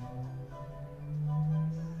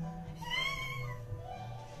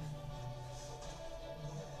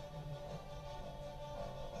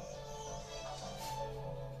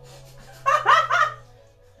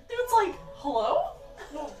 Dude's like, hello?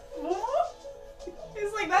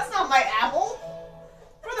 He's like, that's not my apple.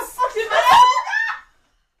 Where the fuck did my apple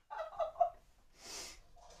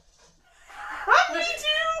go? Me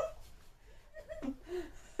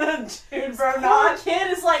too! Dude, bro, Poor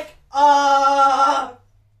kid is like,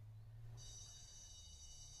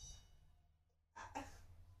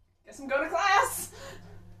 Guess I'm going to class.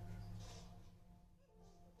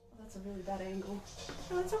 That's a really bad angle.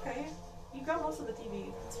 No, it's okay. You got most of the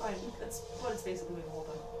TV. It's fine. That's what it's basically doing the whole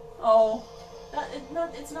time. Oh.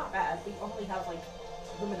 It's not bad. We only have, like,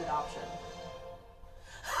 limited option.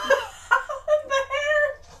 The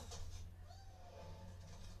hair!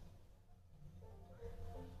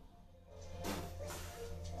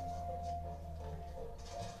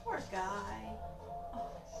 Poor guy.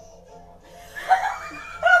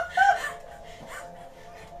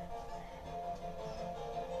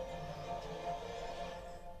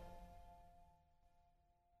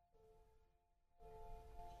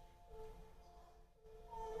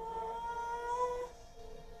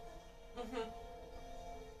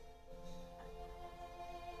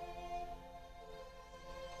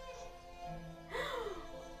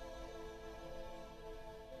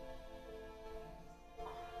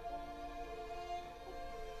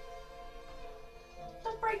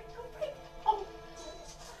 Don't break, don't break. Oh.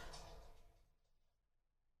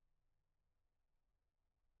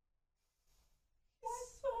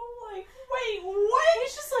 So, like, wait, what?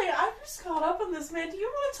 He's just like, I'm just caught up on this, man. Do you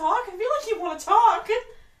want to talk? I feel like you want to talk.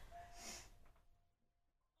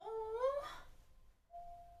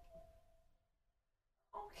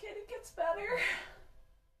 Oh, kid, it gets better.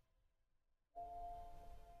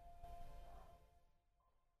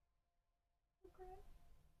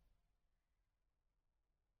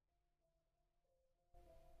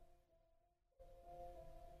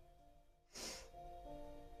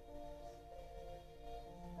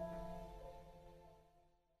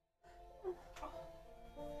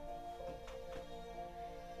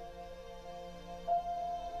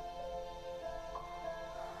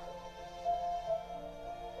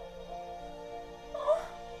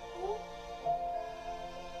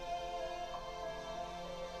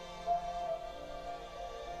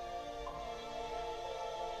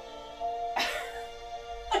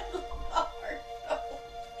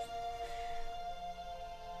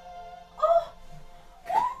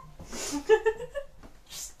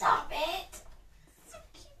 Stop it!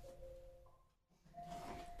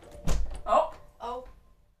 Oh, Oh,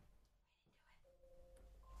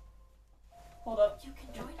 hold up. you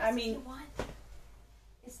can join us I if mean- you want.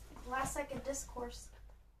 It's last second discourse.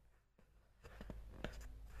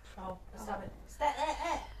 Oh, stop it.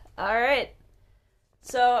 Alright.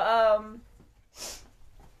 So,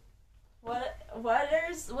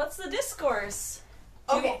 what's the discourse?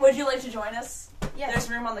 Okay. Would you like to join us? Yes. There's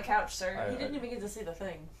room on the couch, sir. You didn't even get to see the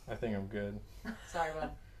thing. I think I'm good. Sorry, bud.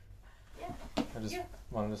 I just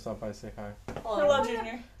wanted to stop by and say hi. Hello,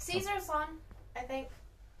 Junior. Caesar's on, I think.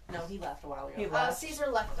 No, he left a while ago. He left. Caesar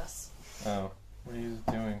left us. Oh, what are you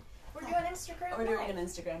doing? We're doing Instagram We're doing Live. an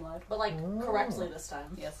Instagram live. But, like, correctly this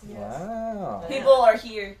time. Yes. Wow. Yeah. People are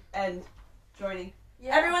here and joining.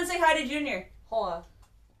 Yeah. Everyone say hi to Junior. Hold on.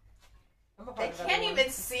 I'm a part They of can't everyone.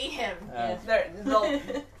 even see him. Uh, They'll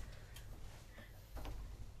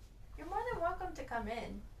You're more than welcome to come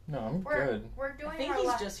in. no, I'm We're good. we're I doing think our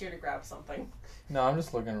he's just here to grab something. No, I'm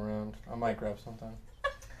just looking around. I might grab something.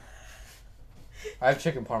 I have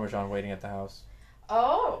chicken parmesan waiting at the house.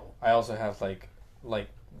 Oh. I also have like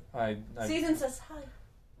I Season says hi.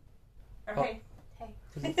 Or Oh. hey.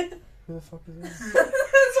 Who the fuck is this? It's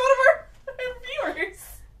one of our viewers.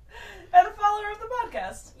 And a follower of the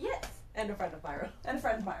podcast. Yes. And a friend of Myra. And a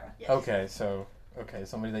friend of Myra. Yes. Okay,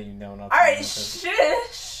 somebody that you know, not. Alright, someone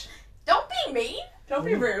shush. Don't be mean. Don't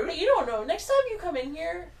be rude. Hey, you don't know. Next time you come in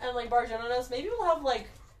here and like barge in on us, maybe we'll have like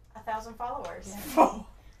 1,000 followers. Oh,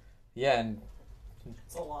 Yeah, and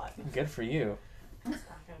it's a lot. good for you.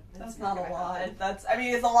 that's not a lot. I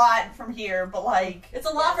mean, it's a lot from here, but like... It's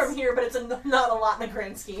a lot from here, but it's not a lot in the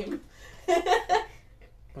grand scheme.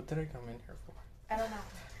 What did I come in here for? I don't know.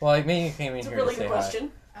 Well, I mean, you came in It's a here really to say good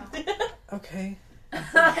question. hi. Okay.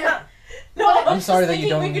 No, I'm sorry that you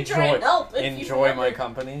don't we could try and help if you enjoy my remember.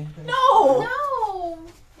 company. No! No.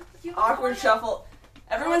 You Awkward shuffle.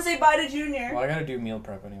 Everyone say bye to Junior. Well, I gotta do meal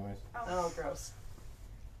prep anyways. Oh, gross.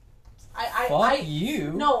 Fuck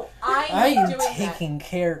you. No, I I am am doing that. taking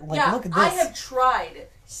care. Like, Yeah, look at this. I have tried.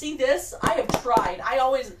 See this? I have tried.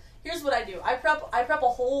 Here's what I do. I prep a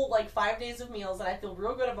whole like 5 days of meals and I feel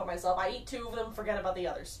real good about myself. I eat 2 of them, forget about the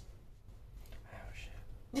others. Oh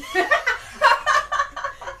shit.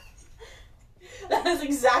 That is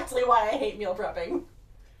exactly why I hate meal prepping.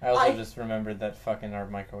 I also just remembered that fucking our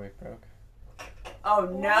microwave broke. Oh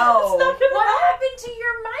no. What happened to your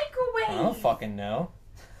I microwave? don't fucking know.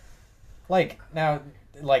 Like, now,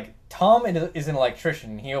 like, Tom is an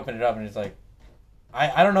electrician. He opened it up and he's like,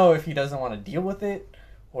 I don't know if he doesn't want to deal with it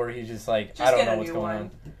or he's just like, I don't know what's going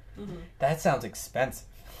on. Mm-hmm. That sounds expensive.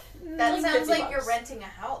 That Like sounds like $50. you're renting a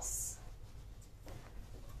house.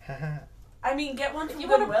 I mean, get one If from you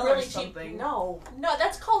want a Goodwill really or cheap, something. no,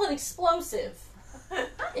 that's called an explosive.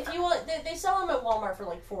 If you want, they sell them at Walmart for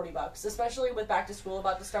like $40, especially with back to school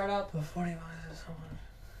about to start up. But 40 miles is so much.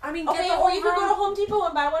 I mean, Okay, get the or you can go to over- Home Depot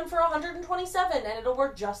and buy one for $127, and it'll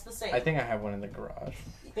work just the same. I think I have one in the garage.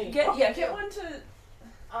 Get one to...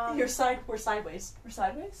 We're sideways. We're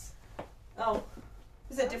sideways? Oh,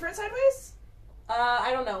 Is it different sideways?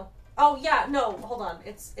 I don't know. Oh yeah, no, hold on.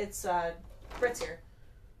 It's Brit's here.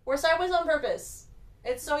 We're sideways on purpose.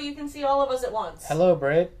 It's so you can see all of us at once. Hello,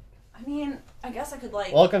 Britt. I mean, I guess I could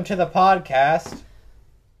like... Welcome to the podcast.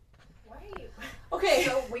 Why are you Okay.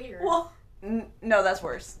 so weird? Well, No, that's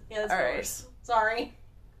worse. yeah, that's All right. worse. Sorry.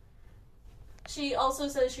 She also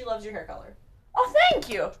says she loves your hair color. Oh, thank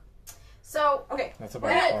you. So, Okay, That's about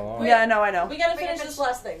We're to good. fall off. Yeah, no, I know. we gotta We finish gotta this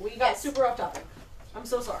last thing. We got Yes. super off topic. I'm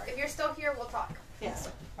so sorry. if you're still here, we'll talk. Yes.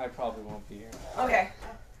 I probably won't be here. Okay.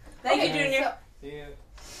 Thank you, Junior. See ya.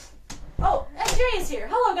 Oh, and Jay is here.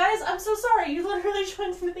 Hello, guys. I'm so sorry. You literally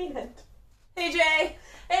joined to the end. Hey, Jay.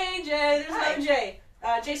 Hey, Jay. There's Hi. another Jay.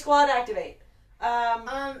 J Squad activate.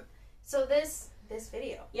 So this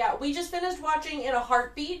video. Yeah, we just finished watching In a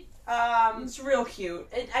Heartbeat. It's real cute.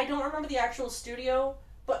 I don't remember the actual studio,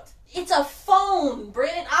 but it's a phone,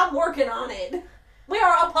 Britt. I'm working on it. We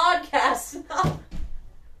are a podcast.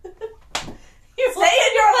 You're Stay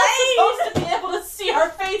in your lane. supposed to be able to see our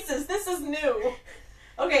faces. This is new.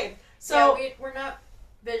 Okay, so Yeah, we're not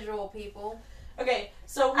visual people. okay,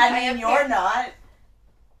 so I have mean, you're hair. not.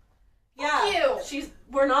 yeah, you.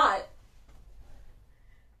 we're not.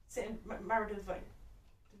 Myra, do the thing.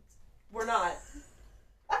 We're not.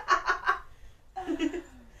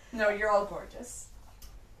 No, you're all gorgeous.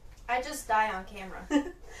 I just die on camera.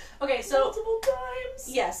 Okay, so Multiple times.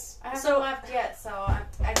 yes, I haven't so left yet, so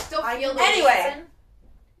I still feel the Anyway. reason.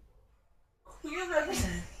 Queer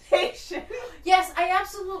representation. Yes, I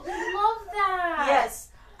absolutely love that. yes.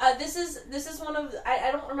 This is one of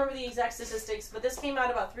I don't remember the exact statistics, but this came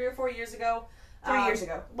out about 3 or 4 years ago. 3 years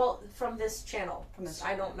ago. Well, from this channel. From this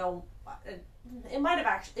I don't know. It might have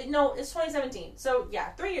actually. No, it's 2017. So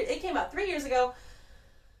yeah, 3 years. It came out 3 years ago.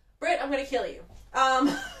 Britt, I'm gonna kill you.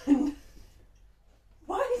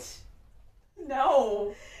 What?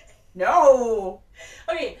 No. No.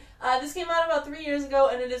 Okay, this came out about 3 years ago,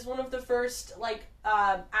 and it is one of the first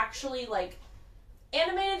actually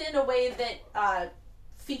animated in a way that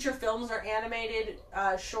feature films are animated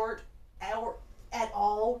short or at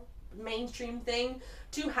all mainstream thing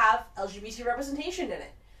to have LGBT representation in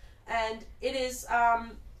it. And it is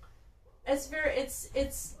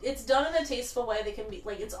it's done in a tasteful way that can be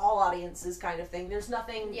it's all audiences kind of thing. There's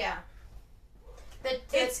nothing. Yeah.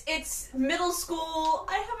 It's middle school.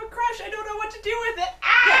 I have a crush. I don't know what to do with it.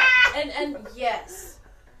 Yeah, Ah! and Yes.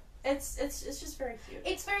 it's just very cute.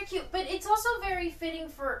 It's very cute, but it's also very fitting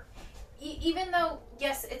for, even though,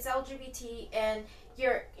 yes, it's LGBT, and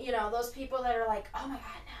you're, those people that are like, oh my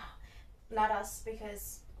god, no. Not us,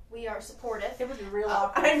 because we are supportive. It would be real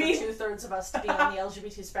awkward I mean- for 2/3 of us to be on the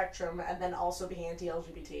LGBT spectrum and then also be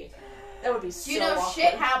anti-LGBT. That would be so You know, awkward.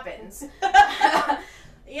 shit happens.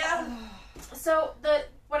 Yeah. So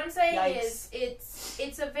what I'm saying Yikes. is,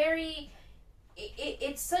 it's a very,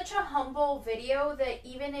 it's such a humble video that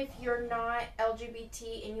even if you're not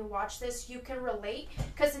LGBT and you watch this, you can relate,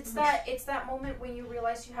 because it's that moment when you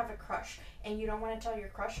realize you have a crush and you don't want to tell your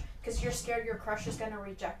crush because you're scared your crush is going to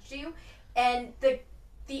reject you, and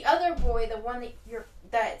the other boy, the one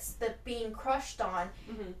that's being crushed on,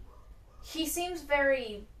 he seems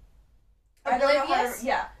very oblivious.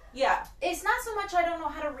 Yeah. It's not so much I don't know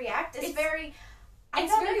how to react. It's very. I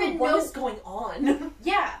It's don't very, even what know. is going on?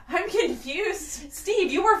 Yeah. I'm confused.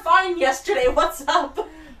 Steve, you were fine yesterday. What's up?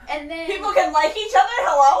 And then People can like each other.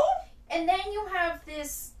 Hello? And then you have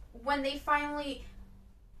this when they finally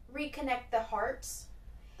reconnect the hearts.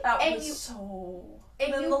 That And was you- so.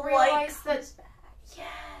 And Then you the light realize that comes back.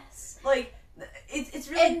 yes. Like, it's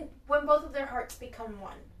really. And when both of their hearts become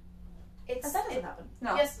one. That doesn't happen.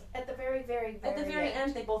 No. Yes, at the very, very, very At the very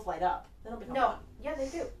end, they both light up. They don't become No. one. Yeah, they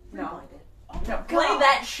do. No. No. Play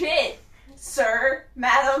that shit, sir,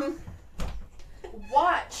 madam.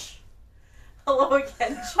 Watch. Hello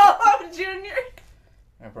again, hello, Junior.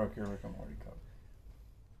 I broke your Rick and Morty cup.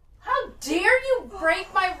 How dare you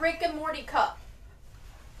break my Rick and Morty cup?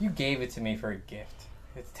 You gave it to me for a gift.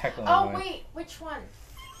 It's technically Oh, mine. wait. Which one?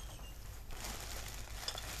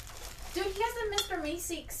 Dude, he has a Mr.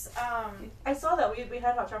 Meeseeks, I saw that. We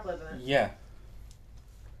had hot chocolate in it. Yeah.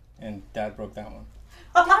 And Dad broke that one.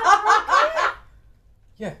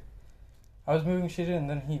 Yeah. I was moving shit in, and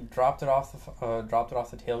then he dropped it off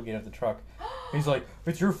the tailgate of the truck. He's like,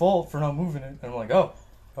 "It's your fault for not moving it." And I'm like, "Oh,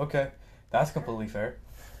 okay, that's completely fair."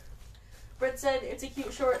 Britt said, "It's a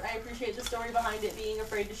cute short. I appreciate the story behind it. Being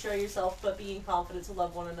afraid to show yourself, but being confident to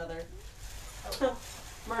love one another." Oh.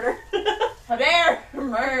 Murder. How dare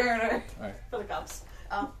murder Alright. For the cops.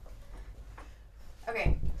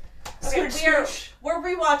 Okay. Okay, Scooch. we're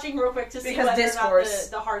rewatching real quick to see Because whether discourse. or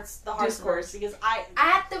not the hearts Discourse. works, because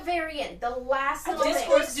At the very end, the last little thing.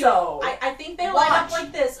 discourse do. So. I think they line up Watch.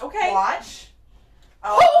 like this. Okay. Watch.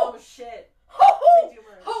 Oh shit. They do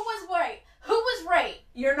merge. Who was right? Who was right?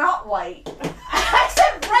 You're not white. I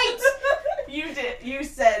said right. You did. You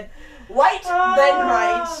said white, then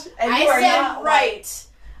right, and you I are said not right. white.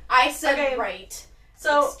 I said Okay. right.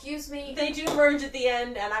 So Excuse me. they do merge at the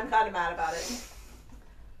end, and I'm kind of mad about it.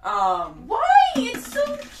 Why? It's so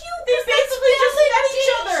cute. They basically just met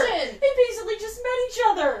each other. validation. They basically just met each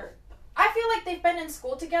other. I feel like they've been in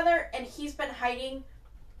school together, and he's been hiding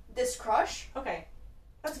this crush Okay.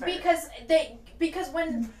 That's fair. because Evan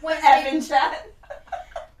chat.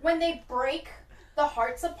 when they break the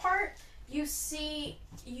hearts apart, you see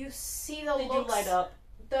the they do looks, light up.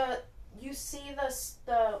 you see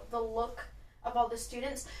the look of all the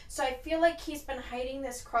students. So I feel like he's been hiding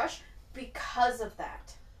this crush because of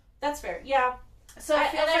that. That's fair. Yeah. So I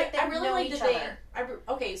feel like they really know like each that other.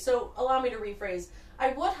 okay, so allow me to rephrase. I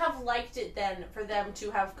would have liked it then for them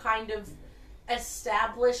to have kind of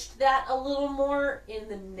established that a little more in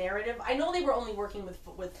the narrative. I know they were only working with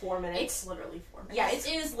 4 minutes. It's literally 4 minutes. Yeah, it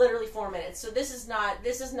is literally 4 minutes. So this is not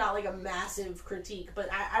like a massive critique, but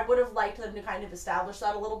I would have liked them to kind of establish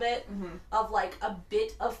that a little bit of like a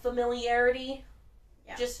bit of familiarity.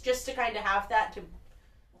 Yeah. Just to kind of have that to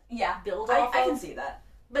build I off can of. see that.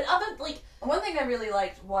 But other like One thing I really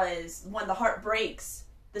liked was when the heart breaks,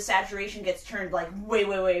 the saturation gets turned like way,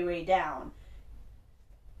 way, way, way down.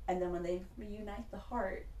 And then when they reunite the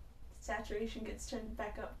heart, saturation gets turned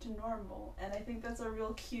back up to normal. And I think that's a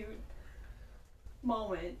real cute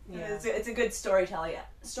moment. Yeah. It's a good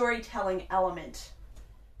storytelling element.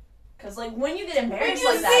 Because like when you get embarrassed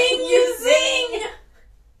like that, you sing.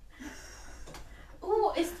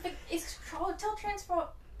 Ooh, it's hotel transfer.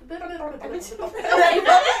 Griffin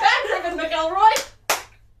McElroy.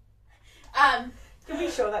 Can we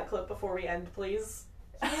show that clip before we end, please?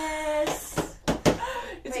 Yes.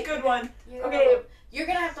 It's Wait, a good one. Okay. You're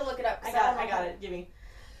gonna have to look it up. 'Cause I don't got know. it. Give me.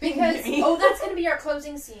 Because that's gonna be our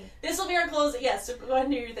closing scene. This will be our close. Yes, so go ahead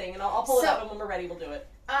and do your thing, and I'll pull it So- up, and when we're ready, we'll do it.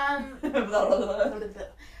 I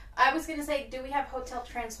was gonna say, do we have Hotel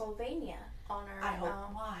Transylvania on our? I hope.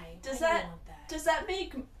 Why? Does Why do that- you want that? Does that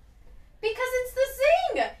make... Because it's the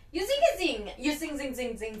zing. You zing a zing. You sing zing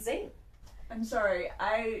zing zing zing. I'm sorry,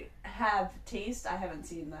 I have taste. I haven't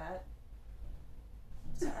seen that.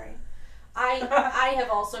 Sorry. I have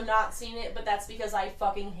also not seen it, but that's because I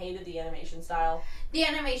fucking hated the animation style. The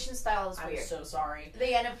animation style is I'm weird. so sorry.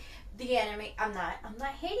 The anime. I'm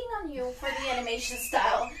not hating on you for the animation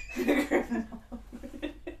style.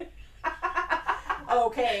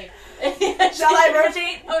 Okay. Shall I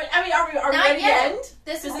rotate? Oh, I mean, are we Not ready yet. to end?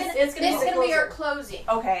 This is Because gonna, it's gonna this be is gonna be our closer.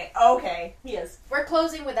 closing. Okay. Yes. We're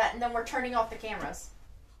closing with that, and then we're turning off the cameras.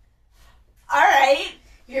 Alright.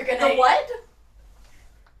 You're gonna... The what?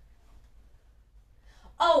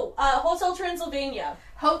 Oh, Hotel Transylvania.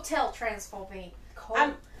 Hotel Transylvania.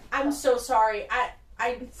 I'm so sorry.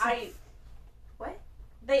 I What?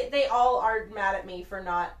 They all are mad at me for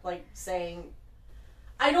not, like, saying...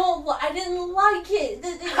 I didn't like it.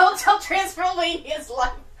 Hotel Transylvania's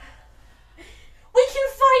life. We can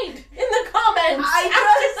fight in the comments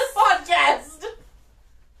after the podcast.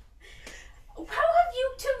 How have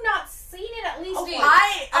you two not seen it at least? Okay,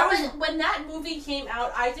 when that movie came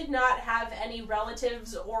out, I did not have any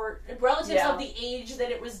relatives of the age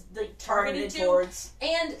that it was like targeted towards.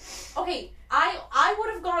 And okay, I would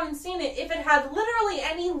have gone and seen it if it had literally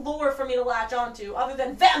any lore for me to latch onto other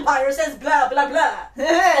than vampire says blah blah blah. I think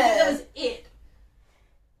that was it.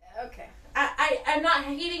 Okay. I'm not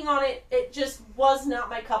hating on it. It just was not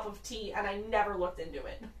my cup of tea, and I never looked into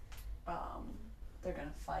it. They're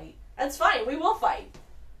gonna fight. That's fine. We will fight.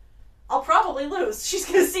 I'll probably lose. She's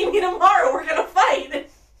gonna see me tomorrow. We're gonna fight.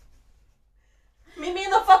 Meet me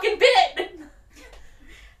in the fucking pit.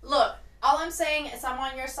 Look, all I'm saying is I'm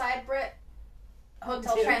on your side, Britt.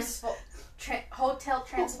 Hotel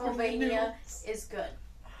Transylvania is good.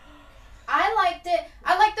 I liked it.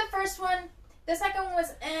 I liked the first one. The second one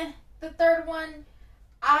was eh. The third one,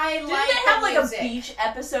 Didn't they have like a beach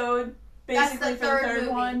episode basically That's the for third the third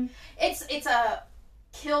movie. one? It's a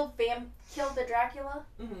kill the Dracula.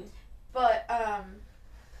 Mm-hmm. But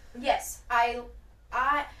yes, I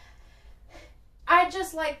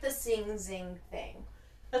just like the zing thing.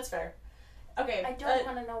 That's fair. Okay. I don't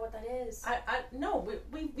want to know what that is. No,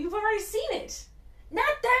 we've already seen it. Not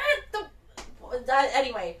that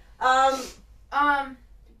anyway.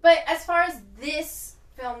 But as far as this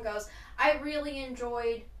film goes, I really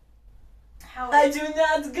enjoyed how I do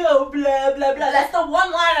not go blah blah blah. That's the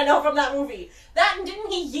one line I know from that movie. That and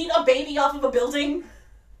didn't he yeet a baby off of a building?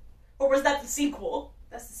 Or was that the sequel?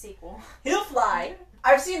 That's the sequel. He'll fly.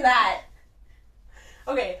 I've seen that.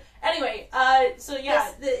 Okay. Anyway, so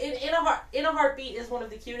yeah, in a Heartbeat is one of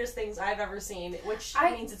the cutest things I've ever seen, which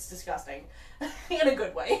means it's disgusting, in a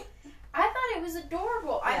good way. I thought it was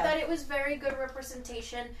adorable. Yeah. I thought it was very good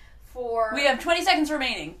representation for We have 20 seconds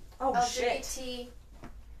remaining. Oh LGBT shit.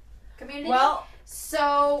 community. Well,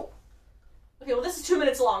 so Okay, well this is 2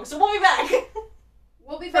 minutes long, so we'll be back.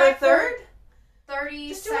 we'll be For a back third? 30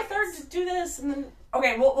 Just do seconds. a third to do this, and then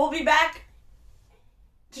okay, we'll be back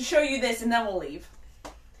to show you this, and then we'll leave.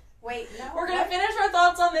 Wait, no. we're gonna finish our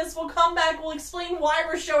thoughts on this. We'll come back. We'll explain why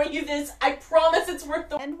we're showing you this. I promise it's worth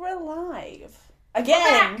the. And we're live.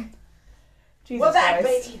 Again. Jesus We're back,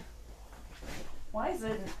 Christ. baby. Why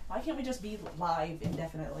can't we just be live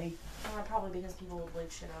indefinitely? Probably because people would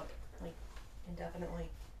leave shit up, like, indefinitely.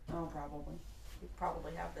 Oh, probably. We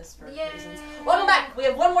probably have this for Yay. reasons. Welcome back! We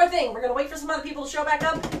have one more thing. We're gonna wait for some other people to show back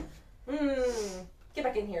up. Get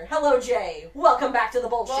back in here. Hello, Jay. Welcome back to the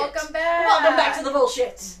bullshit. Welcome back. Welcome back to the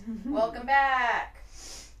bullshit. Welcome back.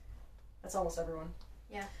 That's almost everyone.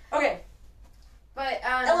 Yeah. Okay. But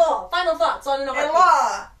Hello. Final thoughts on No Heartbeat.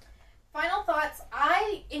 Ella! final thoughts.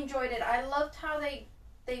 I enjoyed it. I loved how they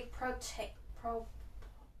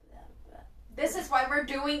This is why we're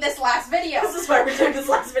doing this last video. This is why we're doing this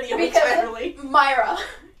last video entirely. Myra.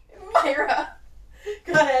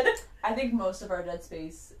 Go ahead. I think most of our dead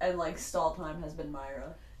space and like stall time has been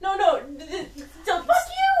Myra. No. Don't. Fuck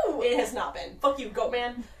you! It has not been. Fuck you, Goat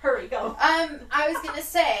Man. Hurry, go. I was gonna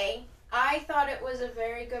say, I thought it was a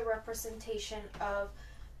very good representation of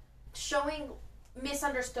showing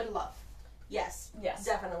misunderstood love. Yes. Yes.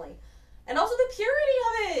 Definitely. And also the purity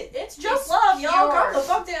of it. It's just It's love, y'all. pure. Calm the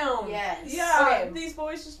fuck down. Yes. Yeah, Okay. these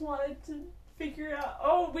boys just wanted to figure out.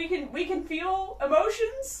 Oh, we can feel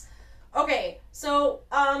emotions. Okay, so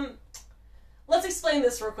let's explain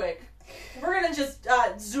this real quick. We're gonna just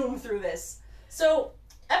zoom through this. So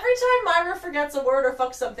every time Myra forgets a word or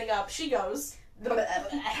fucks something up, she goes.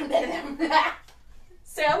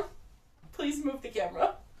 Sam, please move the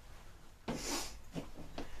camera.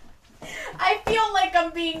 I feel like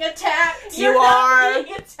I'm being attacked. You're not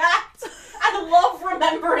being attacked. I love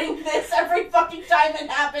remembering this every fucking time it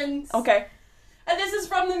happens. Okay. And this is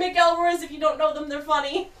from the McElroys. If you don't know them, they're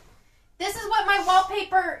funny. This is what my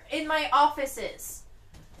wallpaper in my office is.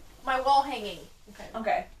 My wall hanging.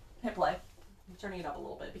 Okay. Hit play. I'm turning it up a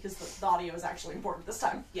little bit because the audio is actually important this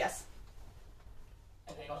time. Yes.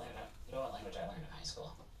 You know what language I learned in high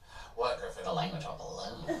school? What, Griffin? The language of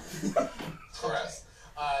balloon. Gross.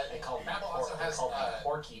 They called me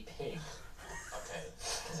Porky Pig. Okay.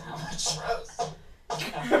 How much?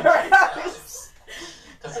 Gross.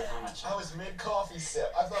 Because of how much. I was mid-coffee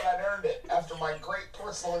sip. I thought I'd earned it after my great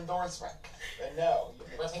personal endorsement. But no.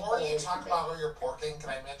 Before you talk about where you're porking, can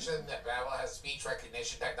I mention that Babbel has speech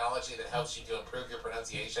recognition technology that helps you to improve your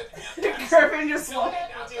pronunciation and Griffin just Go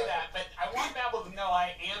ahead and do that, but I want Babbel to know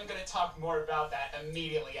I am going to talk more about that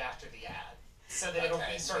immediately after the ad, so that it'll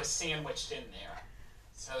be sort of sandwiched in there.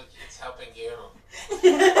 So it's helping you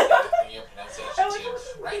in your pronunciation too.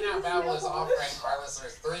 Right now, Babbel is offering our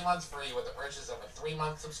listeners 3 months free with the purchase of a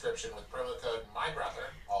 3-month subscription with promo code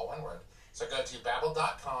MyBrother, all one word. So go to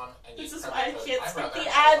Babbel.com and use This is promo why I code can't skip MyBrother,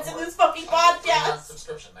 the ads in this fucking podcast.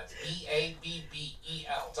 subscription. That's BABBEL.com.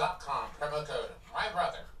 Promo code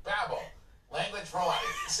MyBrother. Babbel. Language for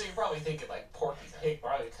life. So you're probably thinking like Porky Pig,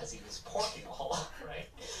 probably because he was porking a whole lot, right?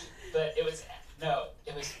 But it was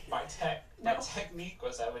my technique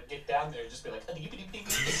was I would get down there and just be like,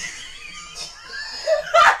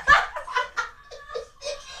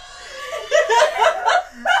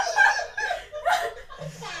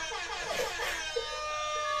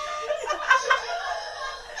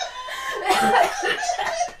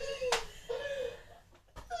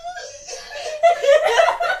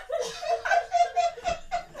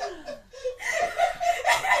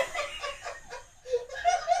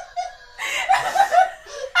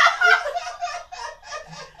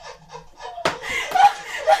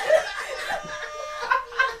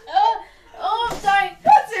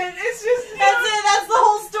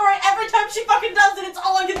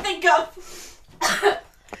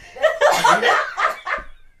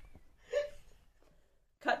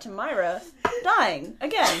 Cut to Myra dying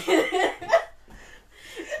again.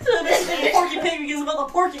 So basically a Porky Pig because of all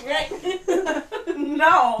the porking, right?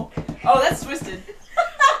 No. Oh, that's twisted.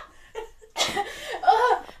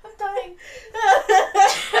 I'm dying.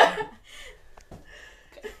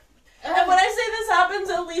 And when I say this happens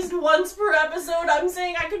at least once per episode, I'm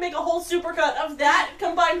saying I could make a whole supercut of that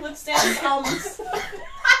combined with Sam's ums.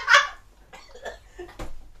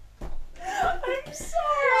 I'm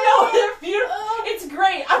sorry. No, they're beautiful. It's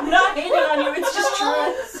great. I'm not hating on you. It's just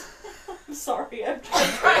true. I'm sorry. I'm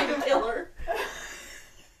trying to kill her.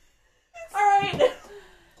 All right.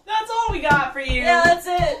 That's all we got for you. Yeah, that's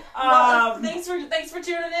it. Thanks for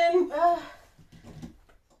tuning in.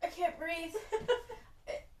 I can't breathe.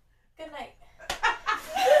 Good night.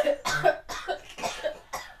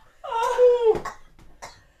 Oh.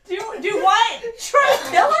 Do what? Try to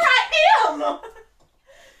kill her? I am.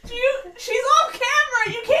 She's off camera.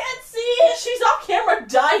 You can't see. She's off camera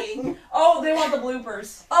dying. Oh, they want the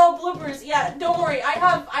bloopers. Oh, bloopers. Yeah, don't worry. I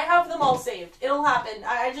have them all saved. It'll happen.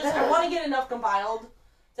 I want to get enough compiled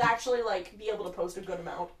to actually like be able to post a good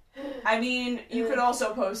amount. I mean, you could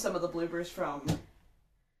also post some of the bloopers from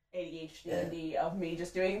ADHD of me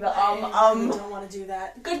just doing the I don't want to do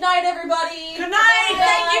that. Good night, everybody. Good night.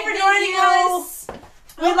 Thank you for joining us.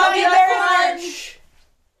 We love you very much.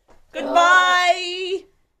 Goodbye.